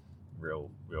 Yeah. Real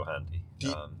handy.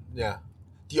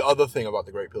 The other thing about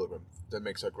the Great Pilgrim that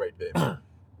makes her great Vim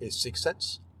is Sixth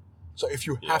Sense. So if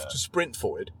you have to sprint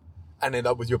forward and end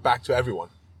up with your back to everyone,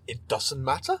 it doesn't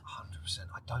matter. 100%.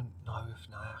 I don't know if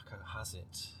Nayako has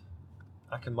it.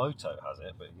 Akamoto has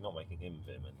it, but you're not making him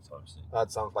Vim anytime soon.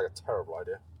 That sounds like a terrible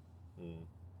idea.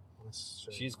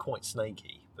 She's quite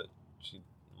snaky, but she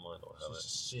might not have it.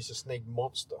 She's a snake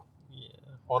monster. Yeah.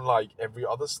 Unlike every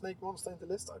other snake monster in the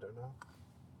list, I don't know.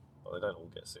 Well, they don't all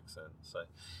get 6 cents, so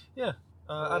yeah.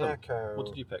 Adam, Nayako. what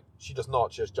did you pick? She does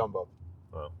not. She has jump up.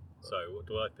 Oh. So, what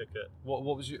do I pick at? What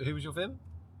was who was your Vim?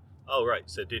 Oh, right,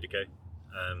 so Didike.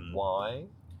 Why?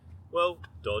 Well,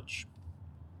 dodge.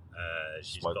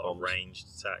 She's Smoke got bombs. a ranged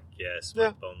attack,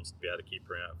 smoke bombs to be able to keep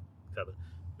her out of cover.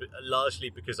 But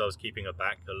largely because I was keeping her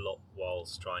back a lot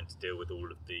whilst trying to deal with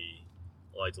all of the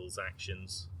idols'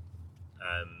 actions.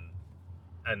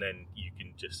 And then you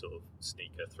can just sort of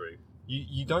sneak her through.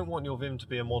 You don't want your Vim to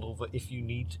be a model that if you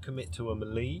need to commit to a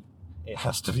melee, it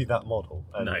has to be that model.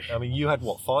 And, No. I mean, you had,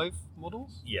 5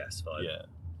 models? Yes, 5. Yeah.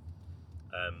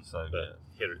 But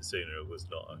Hiritsuna was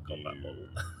not a combat model.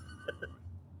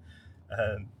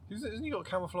 Hasn't he got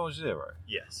Camouflage 0?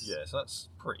 Yes. Yeah, so that's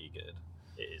pretty good.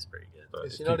 It is pretty good. But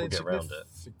Is if he not people get around it.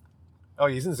 insignificant? Oh,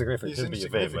 he's insignificant. He's It could be a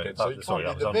Vim. insignificant, so he Sorry,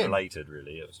 can't that be was the Vim. unrelated,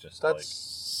 really. It was just That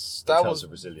in terms was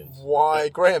of resilience. why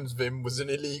Graham's Vim was an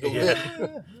illegal Yeah.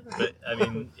 Vim. But I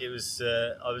mean, it was.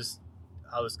 I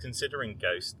was considering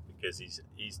Ghost because he's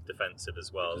defensive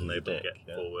as well, Because and he's able a to dick,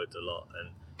 get forward a lot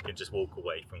and can just walk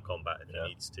away from combat if Yeah. he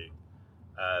needs to.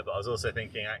 But I was also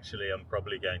thinking, actually, I'm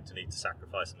probably going to need to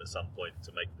sacrifice him at some point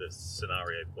to make the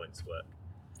scenario points work.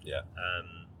 Yeah.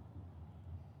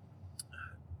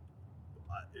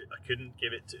 I couldn't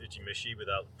give it to Uchimushi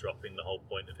without dropping the whole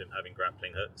point of him having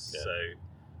grappling hooks, Yeah. so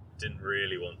didn't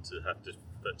really want to have to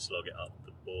foot slog it up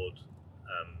the board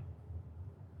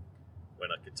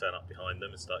when I could turn up behind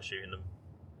them and start shooting them.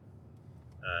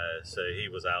 So he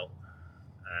was out,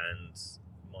 and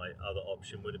my other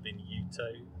option would have been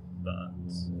Yuto, but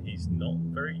he's not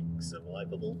very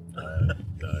survivable.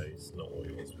 No, it's not what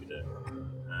he wants to be doing.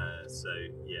 So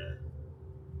yeah.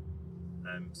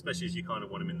 Especially as you kind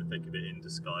of want him in the thick of it in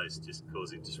disguise, just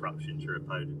causing disruption to your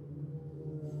opponent,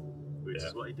 which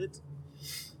is what he did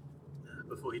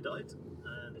before he died,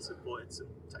 and supported some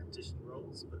tactician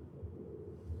roles. But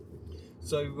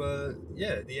So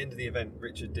at the end of the event,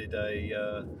 Richard did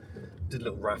a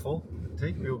little raffle.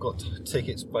 We all got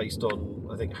tickets based on,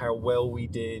 I think, how well we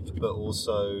did, but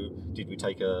also did we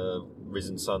take a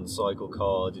Risen Sun cycle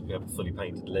card? Did we have a fully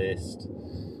painted list?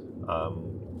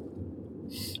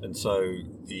 And so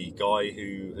the guy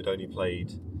who had only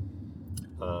played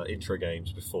intro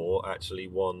games before actually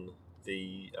won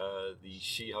the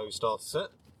Shiho starter set,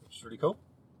 which is really cool.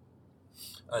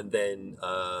 And then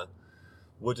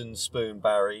Wooden Spoon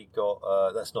Barry got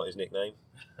that's not his nickname,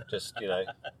 just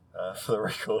for the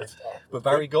record. But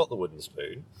Barry got the Wooden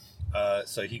Spoon,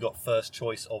 so he got first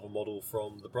choice of a model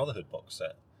from the Brotherhood box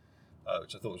set,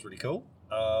 which I thought was really cool.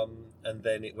 And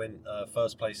then it went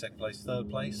first place, second place, third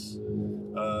place,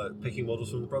 picking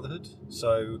models from the Brotherhood.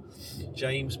 So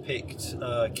James picked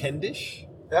Kendish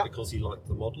because he liked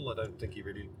the model. I don't think he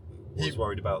really was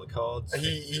worried about the cards.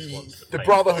 The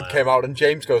Brotherhood came out and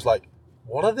James goes like,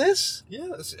 "What are this?" Yeah,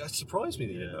 that surprised me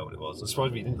that he didn't know what it was. It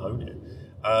surprised me he didn't own it.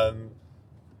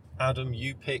 Adam,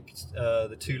 you picked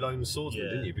the 2 Lone Swordsmen,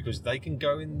 didn't you? Because they can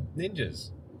go in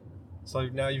ninjas. So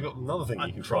now you've got another thing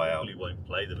you can try out. I probably won't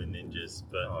play them in ninjas,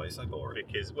 but it's so boring.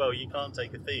 Because you can't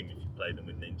take a theme if you play them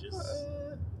with ninjas.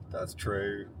 That's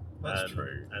true. That's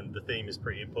true. And the theme is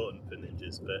pretty important for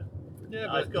ninjas, but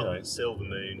I've got Silver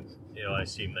Moon. I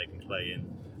assume they can play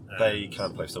in. They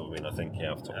can play Silver Moon, I think.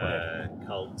 Yeah, off the top of my head.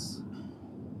 Cults,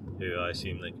 who I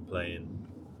assume they can play in.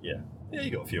 Yeah,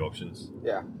 you got a few options.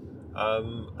 Yeah.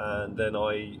 and then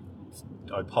I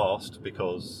passed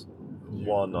because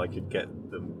one, I could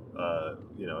get them. I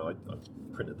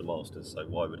printed the masters, so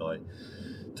why would I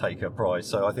take a prize?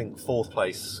 So I think 4th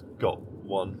place got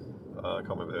one. I can't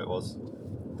remember who it was,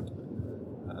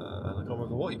 and I can't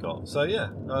remember what he got. So yeah,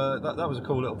 that was a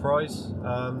cool little prize.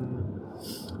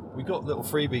 We got little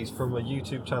freebies from a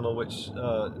YouTube channel, which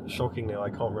shockingly I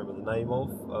can't remember the name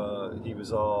of. He was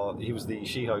the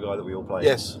Shiho guy that we all played.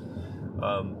 Yes.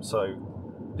 So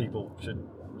people should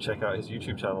check out his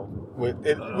YouTube channel.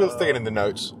 We'll stick it in the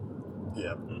notes.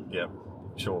 Yeah,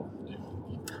 sure.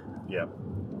 Yeah.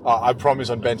 I promise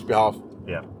on Ben's behalf.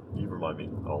 Yeah, you remind me.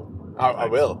 I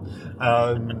will.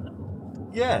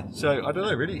 Yeah, so I don't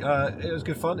know, really. It was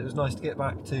good fun. It was nice to get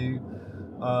back to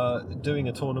doing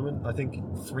a tournament. I think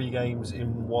 3 games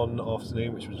in one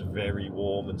afternoon, which was very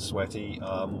warm and sweaty.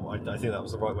 I think that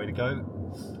was the right way to go.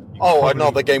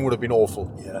 Another game would have been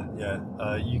awful. Yeah.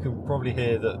 You can probably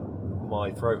hear that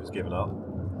my throat has given up.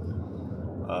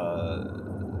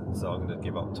 So I'm going to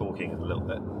give up talking in a little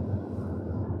bit.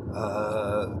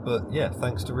 But yeah,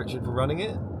 thanks to Richard for running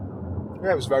it.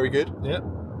 Yeah, it was very good. Yeah.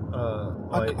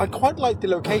 I quite like the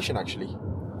location, actually.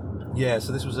 Yeah,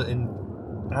 so this was at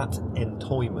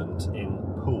Entoyment in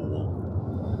Poole,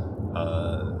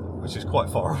 which is quite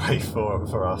far away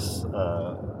for us.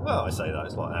 Well, I say that,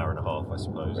 it's like an hour and a half, I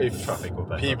suppose. If traffic were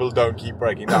better. People don't keep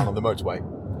breaking down on the motorway.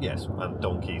 Yes, and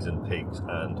donkeys and pigs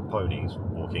and ponies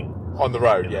walking on the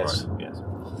road, in yes. The road, yes.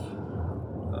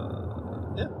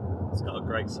 Yeah. It's got a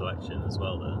great selection as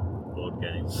well, the board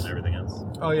games and everything else.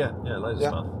 Oh yeah, loads of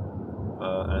stuff.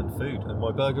 And food. And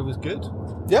my burger was good.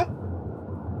 Yeah.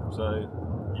 So,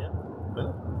 yeah.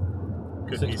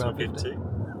 Cookies were good too.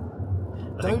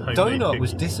 Donut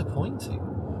was disappointing.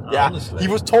 Yeah, honestly. He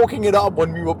was talking it up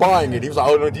when we were buying it. He was like,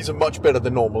 "Oh no, these are much better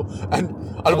than normal." And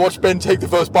I watched Ben take the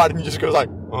first bite, and he just goes like,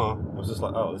 I was just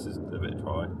like, "Oh, this is a bit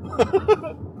dry."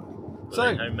 Were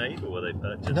they homemade or were they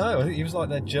purchased? No, I think he was like,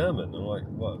 they're German. I'm like,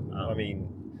 well, I mean,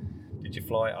 did you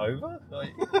fly over?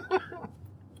 Like,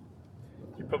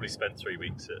 you probably spent 3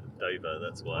 weeks at Dover,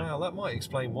 that's why. Well, that might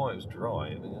explain why it was dry.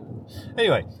 I mean,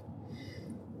 anyway,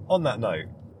 on that note,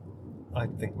 I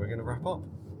think we're going to wrap up.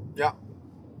 Yeah.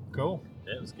 Cool.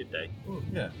 Yeah, it was a good day. Ooh,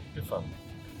 yeah, good fun.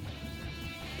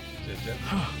 Cheers, Jeff.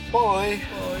 Bye.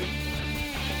 Bye.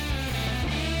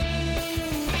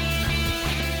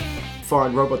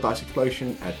 Find Robot Dice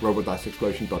Explosion at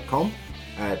robotdiceexplosion.com,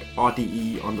 at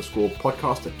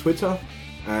RDE_podcast at Twitter,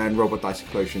 and Robot Dice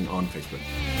Explosion on Facebook.